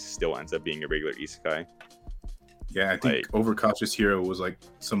 but then it still ends up being a regular isekai. Yeah, I think like- Overcautious Hero was like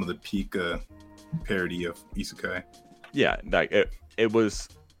some of the peak parody of isekai. Yeah, like it was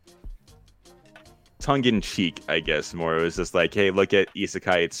tongue in cheek, I guess. More, it was just like, hey, look at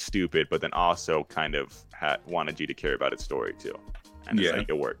isekai, it's stupid, but then also kind of wanted you to care about its story too, and it's Yeah. like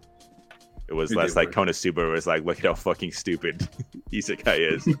it worked. It was It less did like work. Konosuba, where it's like, look at how fucking stupid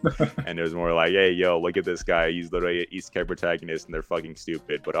isekai is, and it was more like, hey, yo, look at this guy, he's literally an isekai protagonist, and they're fucking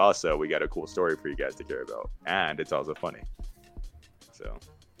stupid, but also we got a cool story for you guys to care about, and it's also funny. So.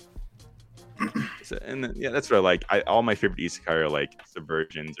 And then, yeah, that's what I like. All my favorite isekai are like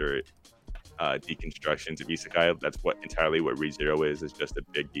subversions or deconstructions of isekai. That's entirely what ReZero is just a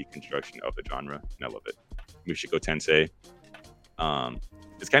big deconstruction of the genre, and I love it. Mushiko Tensei.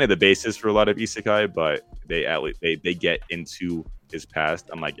 It's kind of the basis for a lot of isekai, but they get into his past,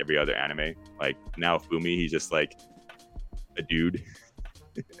 unlike every other anime. Like now, Fumi, he's just like a dude,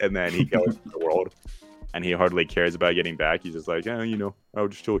 and then he goes to the world, and he hardly cares about getting back. He's just like, I'll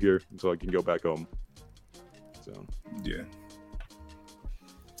just chill here until I can go back home. So Yeah.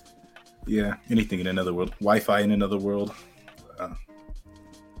 Yeah, anything in another world. Wi-Fi in another world.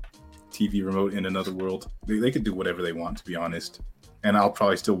 TV remote in another world. They could do whatever they want, to be honest. And I'll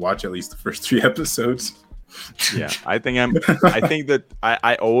probably still watch at least the first 3 episodes. yeah, I think that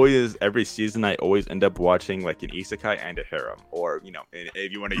I always, every season, I always end up watching like an isekai and a harem, or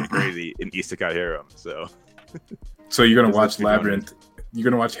if you want to get crazy, an isekai harem. So So you're gonna That's watch what you're doing. Labyrinth. You're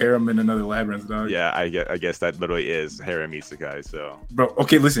gonna watch Harem in another Labyrinth, dog. yeah, I guess that literally is harem isekai. So Bro,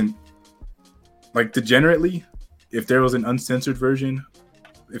 okay, listen. Like degenerately, if there was an uncensored version,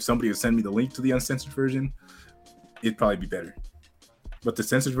 if somebody would send me the link to the uncensored version, it'd probably be better. But the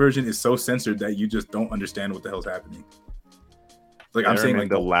censored version is so censored that you just don't understand what the hell's happening. Like I'm saying, Harem in like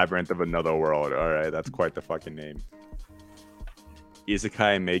the labyrinth of another world. All right, that's quite the fucking name.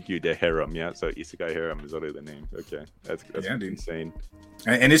 Isekai make you the harem, yeah. So Isekai harem is literally the name. Okay, that's Yeah, dude. insane.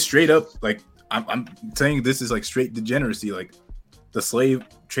 And it's straight up like I'm saying this is like straight degeneracy. Like the slave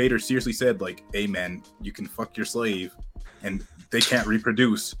trader seriously said, like, "Hey man, you can fuck your slave, and they can't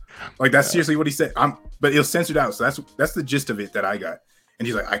reproduce." Like that's seriously what he said. But it was censored out, so that's the gist of it that I got. And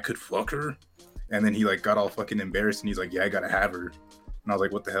he's like, "I could fuck her," and then he like got all fucking embarrassed, and he's like, "Yeah, I gotta have her." And I was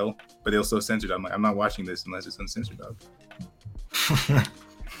like, "What the hell?" But it was so censored. I'm like, I'm not watching this unless it's uncensored, dog.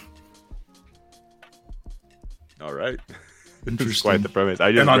 All right. Interesting. It's quite the premise.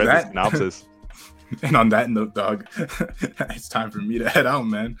 I just read the synopsis. And on that note, dog, it's time for me to head out,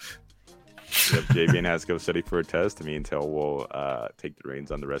 man. Yep, JVN has to go study for a test. Me and Tel will take the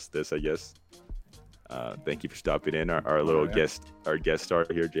reins on the rest of this, I guess. Thank you for stopping in, our little guest star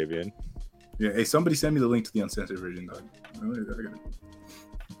here, JVN. Yeah, hey, somebody send me the link to the uncensored version, dog. All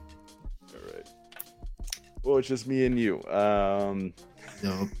right. Well, it's just me and you.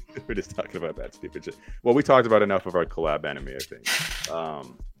 Yep. We're just talking about that stupid shit. Well, we talked about enough of our collab anime, I think.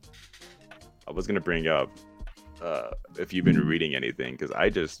 I was gonna bring up if you've been reading anything, because I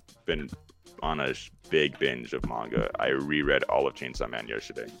just been on a big binge of manga. I reread all of Chainsaw Man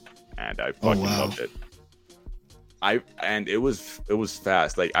yesterday, and I fucking loved it. And it was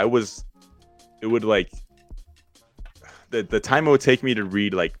fast. Like it would like the time it would take me to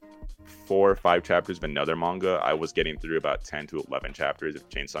read like 4 or 5 chapters of another manga, I was getting through about 10 to 11 chapters of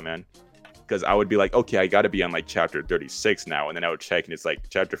Chainsaw Man, because I would be like, okay, I got to be on like chapter 36 now, and then I would check and it's like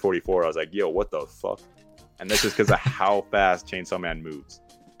chapter 44. I was like, yo, what the fuck? And that's just because of how fast Chainsaw Man moves.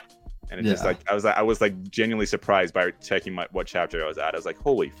 And it's just like I was like genuinely surprised by checking what chapter I was at. I was like,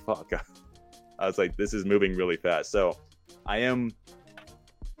 holy fuck. I was like, this is moving really fast. So I am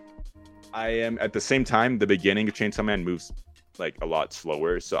at the same time, the beginning of Chainsaw Man moves like a lot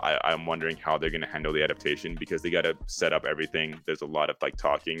slower. So I'm wondering how they're going to handle the adaptation, because they got to set up everything. There's a lot of like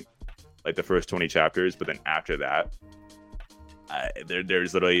talking, like the first 20 chapters. But then after that,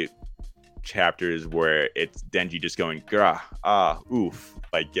 there's literally chapters where it's Denji just going, grah, ah, oof,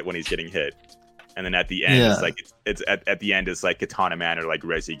 like when he's getting hit. And then at the end, it's like, it's at the end, it's like Katana Man or like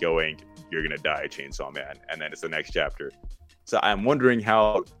Resi going, you're going to die, Chainsaw Man. And then it's the next chapter. So I'm wondering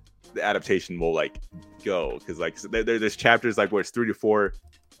how the adaptation will like go, because like there's chapters like where it's 3 to 4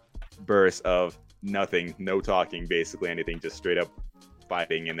 bursts of nothing, no talking, basically anything, just straight up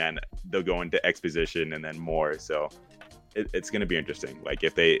fighting, and then they'll go into exposition and then more. So it's going to be interesting, like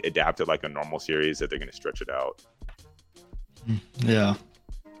if they adapt it like a normal series, if they're going to stretch it out. Yeah,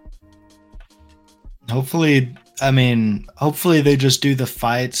 hopefully they just do the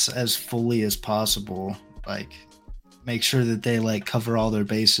fights as fully as possible, like make sure that they like cover all their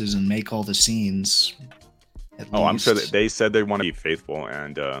bases and make all the scenes. I'm sure that they said they want to be faithful,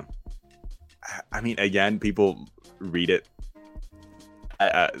 and I mean, again, people read it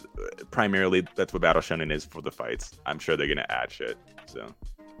primarily. That's what Battle Shonen is, for the fights. I'm sure they're gonna add shit. So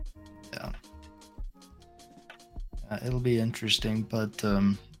yeah, it'll be interesting. But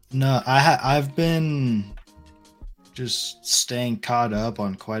no, I've been just staying caught up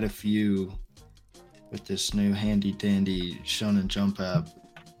on quite a few with this new handy dandy Shonen Jump app.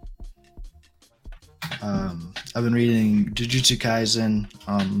 I've been reading Jujutsu Kaisen.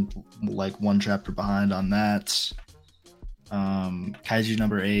 Like 1 chapter behind on that. Kaiju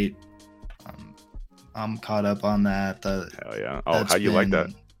number 8. I'm caught up on that. Hell yeah! Oh, how you like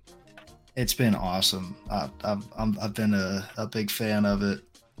that? It's been awesome. I've been a big fan of it.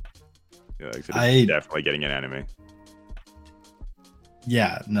 Yeah, it's definitely getting an anime.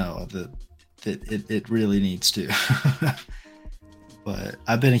 Yeah, no, it really needs to. But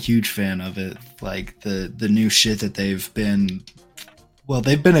I've been a huge fan of it. Like the new shit that they've been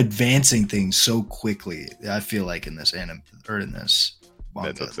advancing things so quickly. I feel like in this anime or in this manga.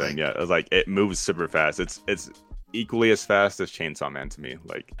 That's what I'm saying. Yeah, it's like it moves super fast. It's equally as fast as Chainsaw Man to me.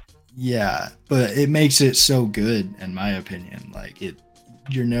 Like, yeah, but it makes it so good, in my opinion. Like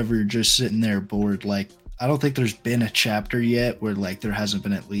you're never just sitting there bored. Like I don't think there's been a chapter yet where like there hasn't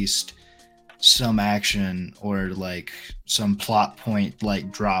been at least some action or like some plot point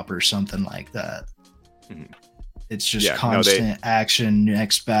like drop or something like that. Mm-hmm. It's just constant action,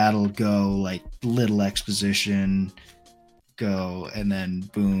 next battle, go, like little exposition, go, and then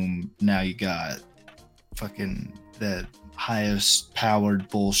boom, now you got fucking the highest powered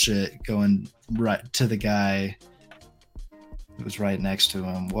bullshit going right to the guy who was right next to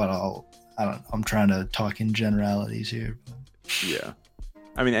him. I'm trying to talk in generalities here. Yeah.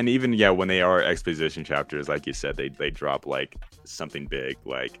 I mean, and even, when they are exposition chapters, like you said, they drop like something big,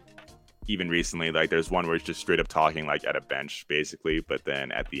 like even recently, like there's one where it's just straight up talking like at a bench basically, but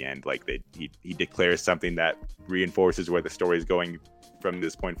then at the end, like he declares something that reinforces where the story is going from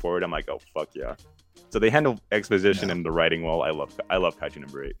this point forward. I'm like, oh fuck yeah. So they handle exposition and the writing well. I love Kaiju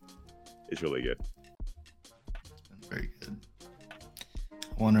number 8. It's really good. It's been very good.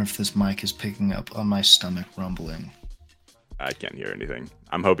 I wonder if this mic is picking up on my stomach rumbling. I can't hear anything.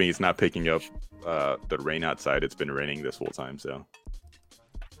 I'm hoping it's not picking up the rain outside. It's been raining this whole time, so.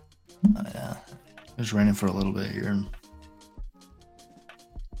 Yeah, it was raining for a little bit here.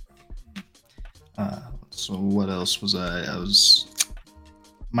 So what else was I? I was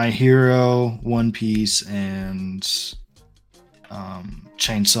My Hero, One Piece, and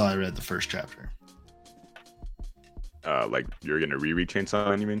Chainsaw. I read the first chapter. Like you're gonna reread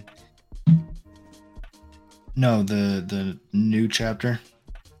Chainsaw, you mean? No, the new chapter.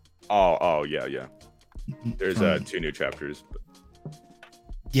 Oh yeah. There's 2 new chapters.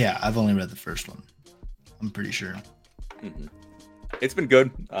 Yeah, I've only read the first one. I'm pretty sure. Mm-hmm. It's been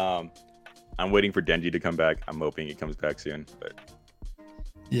good. I'm waiting for Denji to come back. I'm hoping he comes back soon. But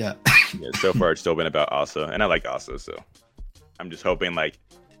yeah, so far it's still been about Asa, and I like Asa, so I'm just hoping like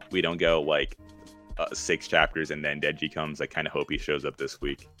we don't go like 6 chapters and then Denji comes. I kind of hope he shows up this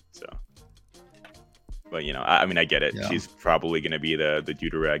week. So, but you know, I mean, I get it. Yeah. She's probably gonna be the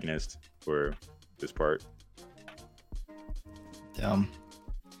deuteragonist for this part. Yeah.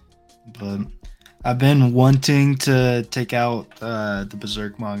 But I've been wanting to take out the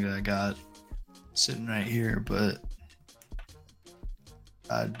Berserk manga I got sitting right here, but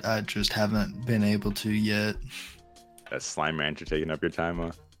I just haven't been able to yet. That Slime Rancher taking up your time,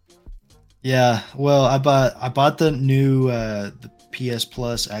 huh? Yeah, well, I bought the new the PS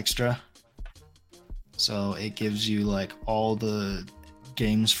Plus Extra, so it gives you like all the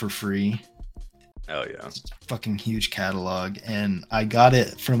games for free. Oh yeah, it's a fucking huge catalog, and I got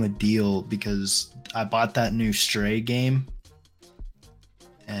it from a deal because I bought that new Stray game,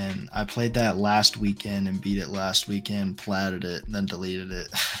 and I played that last weekend and beat it last weekend, platted it, and then deleted it.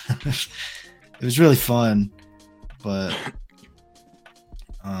 It was really fun, but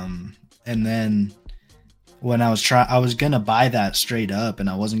and then when I was gonna buy that straight up, and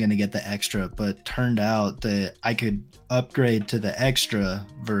I wasn't gonna get the extra, but turned out that I could upgrade to the extra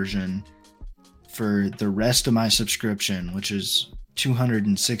version for the rest of my subscription, which is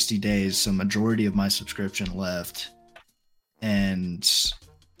 260 days, so majority of my subscription left, and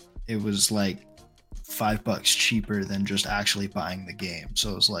it was like $5 cheaper than just actually buying the game.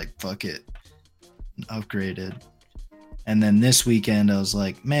 So it was like, fuck it, upgraded. And then this weekend I was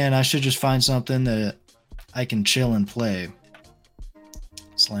like, man, I should just find something that I can chill and play.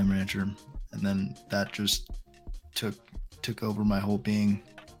 Slime Rancher. And then that just took over my whole being.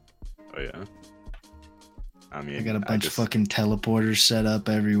 Oh yeah. I mean, I got a bunch of fucking teleporters set up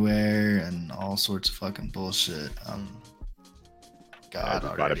everywhere and all sorts of fucking bullshit. God,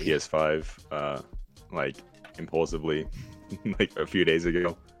 I bought a PS5 like impulsively like a few days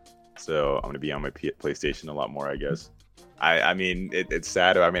ago, so I'm gonna be on my PlayStation a lot more, I guess. I mean, it's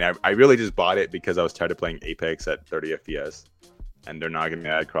sad. I mean, I really just bought it because I was tired of playing Apex at 30 FPS, and they're not gonna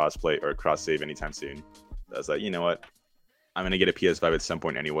add crossplay or cross save anytime soon. So I was like, you know what? I'm gonna get a PS5 at some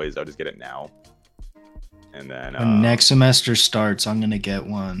point anyways. I'll just get it now. And then when next semester starts, I'm gonna get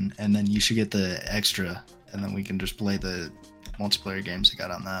one, and then you should get the extra, and then we can just play the multiplayer games I got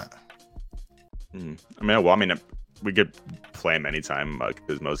on that. I mean, we could play them anytime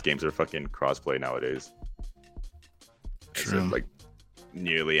because most games are fucking crossplay nowadays. True. So, like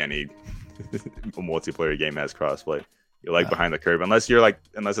nearly any multiplayer game has crossplay. You're like behind the curve, unless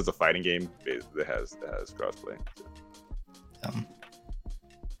it's a fighting game that has crossplay. So.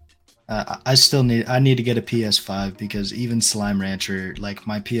 I need to get a PS5 because even Slime Rancher, like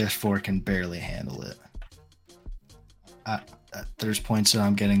my PS4 can barely handle it. There's points that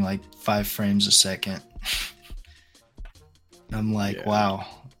I'm getting like 5 frames a second. I'm like, yeah. Wow,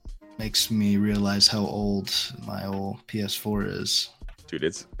 makes me realize how old my old PS4 is. Dude,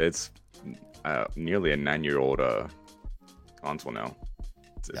 it's nearly a 9-year-old console now.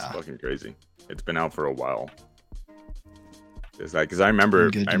 It's fucking crazy. It's been out for a while. It's like, because I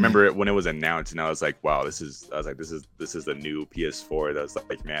remember it when it was announced, and I was like, wow, this is the new PS4. That's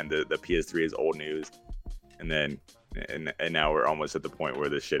like, man, the PS3 is old news. And then and now we're almost at the point where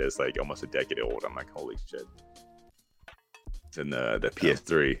this shit is like almost a decade old. I'm like, holy shit. It's in the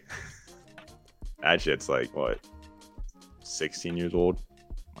PS3. That shit's like what, 16 years old?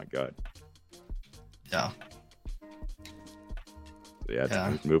 Oh my god. Yeah.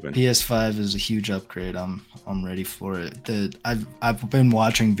 So it's moving. PS5 is a huge upgrade. I'm ready for it. I've been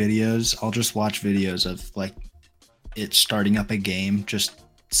watching videos. I'll just watch videos of like it starting up a game, just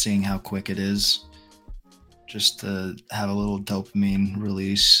seeing how quick it is, just to have a little dopamine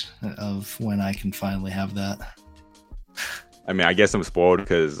release of when I can finally have that. I mean, I guess I'm spoiled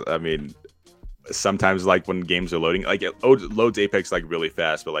because I mean, sometimes like when games are loading, like it loads Apex like really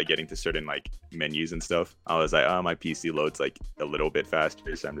fast, but like getting to certain like menus and stuff, I was like, oh, my PC loads like a little bit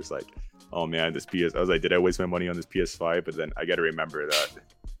faster. So I'm just like, oh man, I was like, did I waste my money on this PS5? But then I got to remember that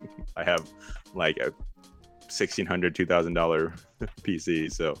I have like a $1,600, $2,000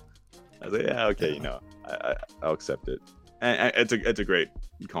 PC. So I was like, yeah, okay, I'll accept it. And it's a great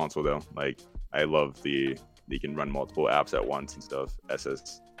console though. Like I love you can run multiple apps at once and stuff.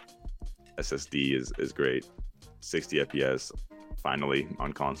 SSD is great. 60 FPS finally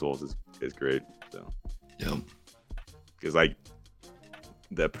on consoles is great. So Yep. because like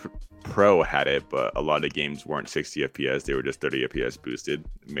the Pro had it, but a lot of games weren't 60 FPS. They were just 30 FPS boosted.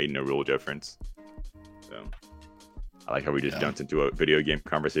 It made no real difference. So I like how we just jumped into a video game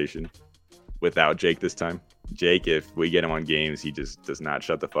conversation without Jake this time. Jake, if we get him on games, he just does not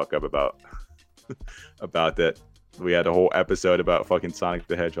shut the fuck up about about that. We had a whole episode about fucking Sonic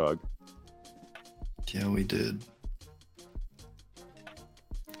the Hedgehog. Yeah, we did.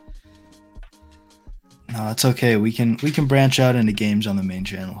 No, it's okay. We can branch out into games on the main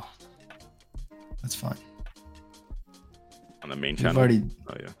channel. That's fine. On the main channel?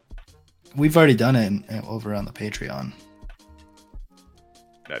 We've already done it over on the Patreon.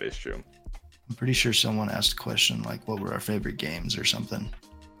 That is true. I'm pretty sure someone asked a question like, what were our favorite games or something.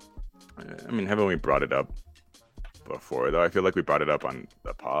 I mean, haven't we brought it up before, though? I feel like we brought it up on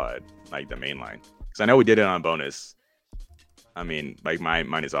the pod, like the main line. Because I know we did it on bonus. I mean, like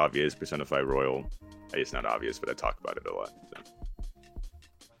mine is obvious, Persona 5 Royal. It's not obvious, but I talk about it a lot. So.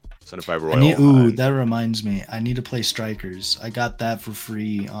 Persona 5 Royal. That reminds me. I need to play Strikers. I got that for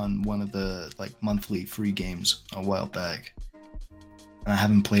free on one of the like monthly free games a while back. And I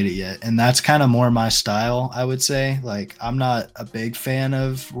haven't played it yet. And that's kind of more my style, I would say. Like, I'm not a big fan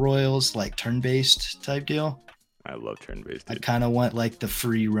of Royals, like turn-based type deal. I love turn-based. I kind of want like the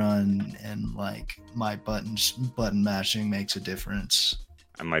free run and like my button mashing makes a difference.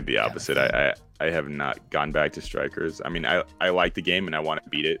 I might be opposite. I have not gone back to Strikers. I mean, I like the game and I want to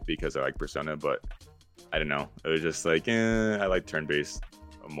beat it because I like Persona, but I don't know. It was just like, I like turn-based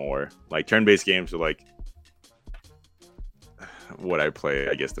more. Like turn-based games are like what I play,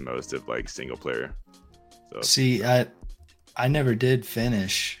 I guess, the most of like single player. So see, I never did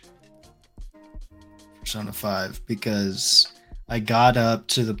finish Persona 5 because I got up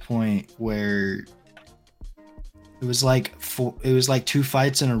to the point where it was like 2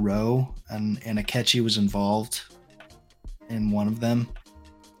 fights in a row and Akechi was involved in one of them.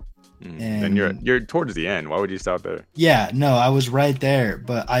 And you're towards the end. Why would you stop there? Yeah, no, I was right there,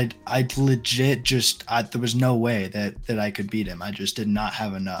 but I legit there was no way that I could beat him. I just did not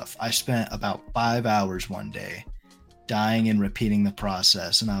have enough. I spent about 5 hours one day dying and repeating the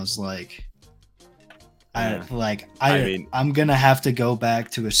process, and I was like, I'm gonna have to go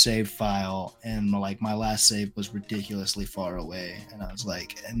back to a save file, and like my last save was ridiculously far away, and I was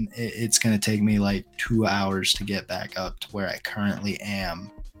like, and it's gonna take me like 2 hours to get back up to where I currently am.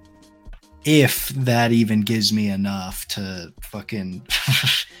 If that even gives me enough to fucking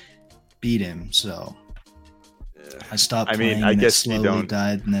beat him, so I stopped playing. I guess it slowly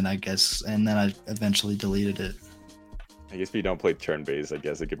died, and then I eventually deleted it. I guess if you don't play turn-based, I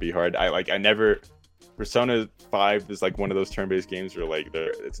guess it could be hard. Persona 5 is like one of those turn-based games where like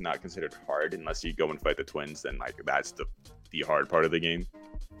it's not considered hard unless you go and fight the twins. Then like that's the hard part of the game,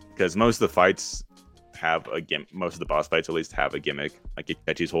 because most of the fights have a gimmick. Most of the boss fights at least have a gimmick. Like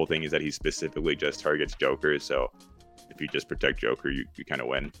Akechi's whole thing is that he specifically just targets Joker, so if you just protect Joker, you kind of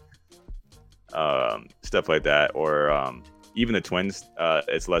win. Stuff like that, or even the twins.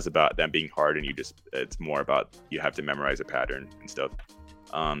 It's less about them being hard, and it's more about you have to memorize a pattern and stuff.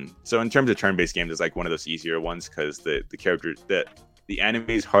 So in terms of turn-based games, it's like one of those easier ones because the characters the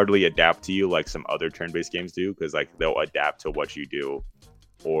enemies hardly adapt to you like some other turn-based games do, because like they'll adapt to what you do,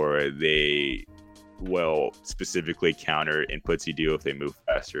 or they will specifically counter inputs you do if they move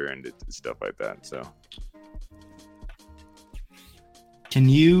faster and stuff like that. So can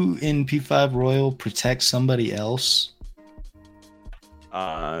you in P5 Royal protect somebody else?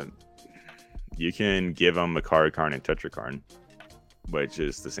 You can give them a Karakarn and Tetrakarn, which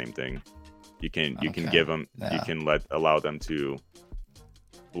is the same thing. You can give them, you can allow them to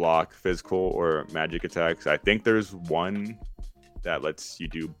block physical or magic attacks. I think there's one that lets you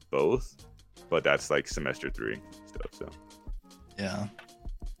do both, but that's like semester 3 stuff. So yeah.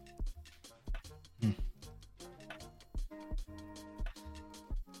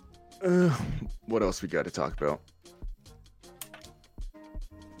 What else we got to talk about?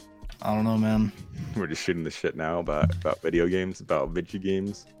 I don't know, man. We're just shooting the shit now about video games, about video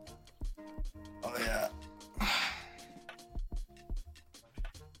games. Oh yeah.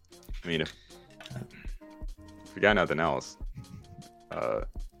 I mean, if we got nothing else,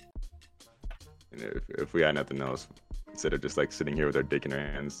 if we got nothing else, instead of just like sitting here with our dick in our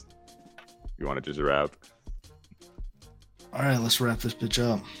hands, you want to just wrap? All right, let's wrap this bitch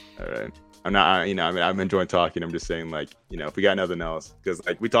up. All right. I'm enjoying talking. I'm just saying, like, if we got nothing else, because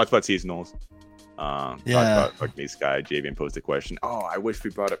like we talked about seasonals. Talked about fucking Sky. Javian posed a question. Oh, I wish we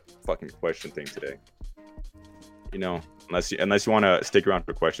brought up fucking question thing today. Unless you want to stick around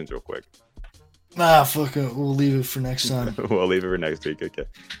for questions real quick. Nah, fuck it. We'll leave it for next time. We'll leave it for next week. Okay.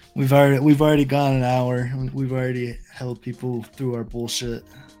 We've already gone an hour. We've already held people through our bullshit.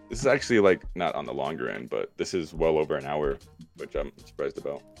 This is actually like not on the longer end, but this is well over an hour, which I'm surprised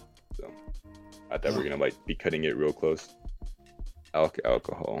about. So I thought we were gonna like be cutting it real close.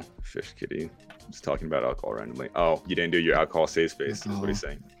 Alcohol, fish kitty. Just talking about alcohol randomly. Oh, you didn't do your alcohol safe space, is what he's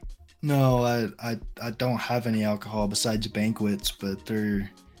saying. No, I don't have any alcohol besides banquets, but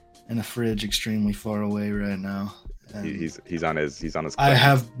they're in a fridge extremely far away right now. He's on his. I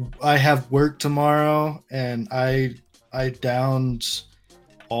have work tomorrow, and I downed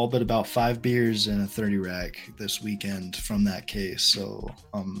all but about 5 beers in a 30 rack this weekend from that case. So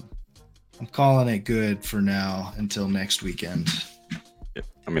I'm calling it good for now until next weekend. Yeah.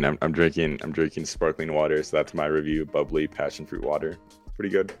 I mean, I'm drinking sparkling water, so that's my review. Bubbly passion fruit water, pretty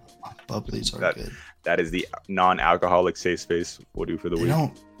good. Bubblies are good. That is the non-alcoholic safe space we'll do for the week.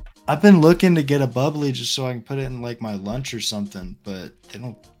 I've been looking to get a bubbly just so I can put it in like my lunch or something, but they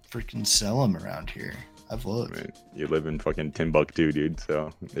don't freaking sell them around here. I've looked. I mean, you live in fucking Timbuktu, dude,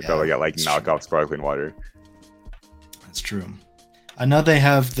 so they probably got like knockoff sparkling water. That's true. I know they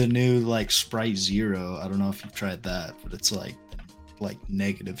have the new like Sprite Zero. I don't know if you've tried that, but it's like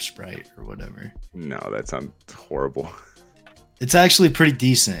negative Sprite or whatever. No, that sounds horrible. It's actually pretty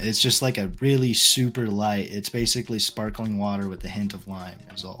decent. It's just like a really super light. It's basically sparkling water with a hint of lime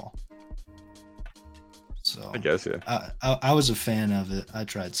is all. So I guess, yeah. I was a fan of it. I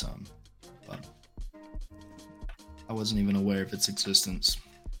tried some, but I wasn't even aware of its existence.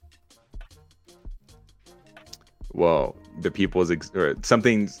 Well, the people's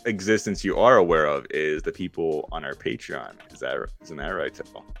something's existence you are aware of is the people on our Patreon. Isn't that right,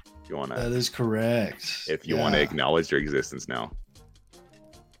 Tell? That is correct. If you want to acknowledge their existence now.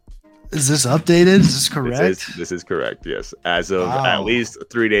 Is this updated? Is this correct? This is correct, yes. As of at least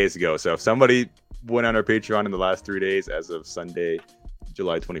 3 days ago. So if somebody went on our Patreon in the last 3 days, as of Sunday,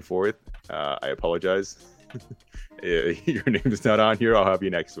 July 24th, I apologize. Your name is not on here. I'll have you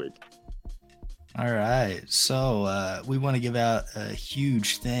next week. All right. So we want to give out a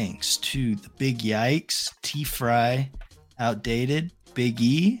huge thanks to the Big Yikes, T-Fry, Outdated, Big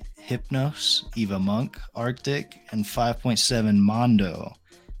E, Hypnos, Eva Monk, Arctic, and 5.7 Mondo.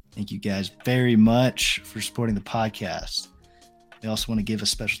 Thank you guys very much for supporting the podcast. We also want to give a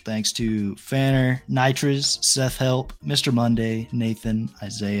special thanks to Fanner, Nitras, Seth Help, Mr. Monday, Nathan,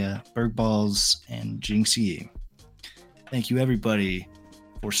 Isaiah, Bergballs, and Jinxie. Thank you, everybody,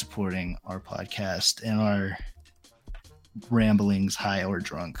 for supporting our podcast and our ramblings, high or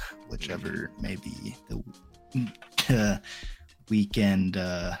drunk, whichever may be the weekend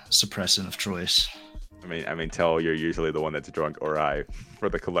suppressant of choice. I mean, Tell, you're usually the one that's drunk or high for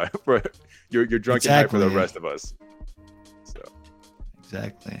the you're drunk and high for the rest of us. So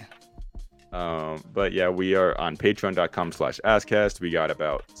exactly. But yeah, we are on patreon.com/askcast. We got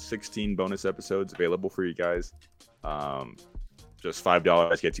about 16 bonus episodes available for you guys. Just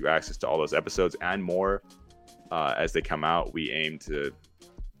 $5 gets you access to all those episodes and more as they come out. We aim to,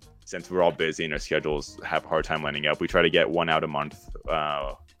 since we're all busy and our schedules have a hard time lining up, we try to get one out a month.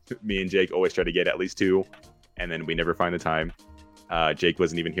 Me and Jake always try to get at least 2, and then we never find the time. Jake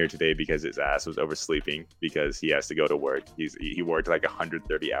wasn't even here today because his ass was oversleeping because he has to go to work. He worked like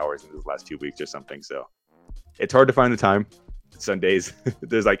 130 hours in his last 2 weeks or something. So it's hard to find the time. Sundays,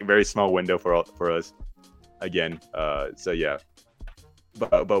 there's like a very small window for us again. So yeah,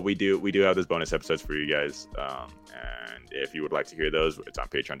 but we do have those bonus episodes for you guys. And if you would like to hear those, it's on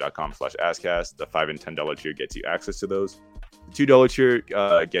patreon.com/askcast. The $5 and $10 tier gets you access to those. The $2 tier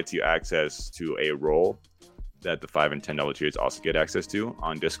gets you access to a role that the $5 and $10 tiers also get access to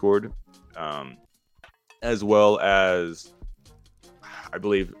on Discord, as well as I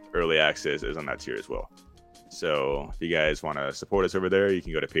believe early access is on that tier as well. So if you guys want to support us over there, you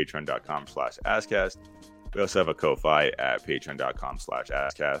can go to patreon.com/askcast. We also have a Ko-Fi at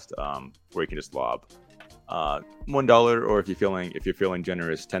patreon.com/askcast, where you can just lob $1, or if you're feeling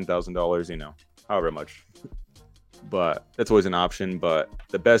generous, $10,000, however much. but that's always an option. But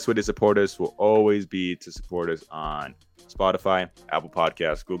the best way to support us will always be to support us on Spotify, Apple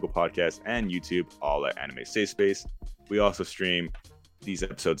Podcasts, Google Podcasts, and YouTube, all at Anime Safe Space. We also stream these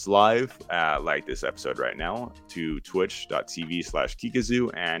episodes live, like this episode right now, to twitch.tv/Kikazoo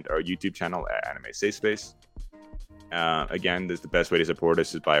and our YouTube channel at Anime Safe Space. Again, the best way to support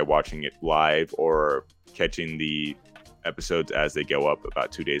us is by watching it live or catching the episodes as they go up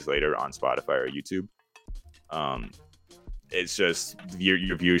about 2 days later on Spotify or YouTube. It's just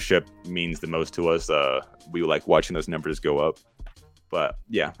your viewership means the most to us. We like watching those numbers go up. But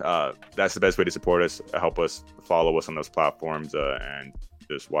yeah, that's the best way to support us. Help us, follow us on those platforms, and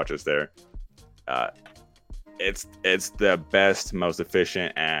just watch us there. It's the best, most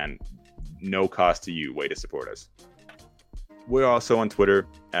efficient, and no cost to you way to support us. We're also on Twitter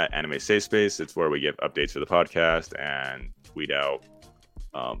at Anime Safe Space. It's where we give updates for the podcast and tweet out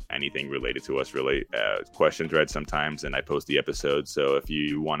anything related to us, really. Questions read sometimes, and I post the episode. So if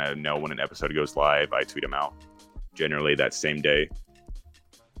you want to know when an episode goes live, I tweet them out generally that same day.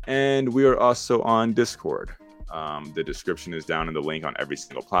 And we are also on Discord. The description is down in the link on every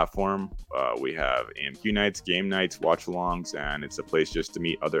single platform. We have AMQ nights, game nights, watch-alongs, and it's a place just to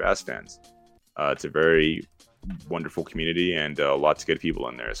meet other S fans. It's a very wonderful community and lots of good people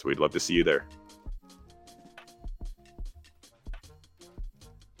in there, so we'd love to see you there.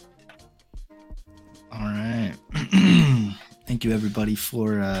 All right. Thank you, everybody,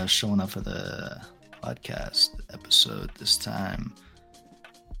 for showing up for the podcast episode this time.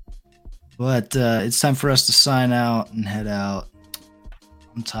 But it's time for us to sign out and head out.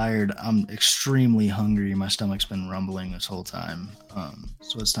 I'm tired. I'm extremely hungry. My stomach's been rumbling this whole time.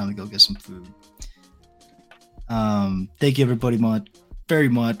 So it's time to go get some food. Thank you, everybody, very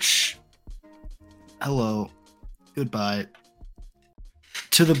much. Hello. Goodbye.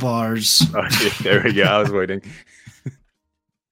 To the bars. Okay, there we go. I was waiting.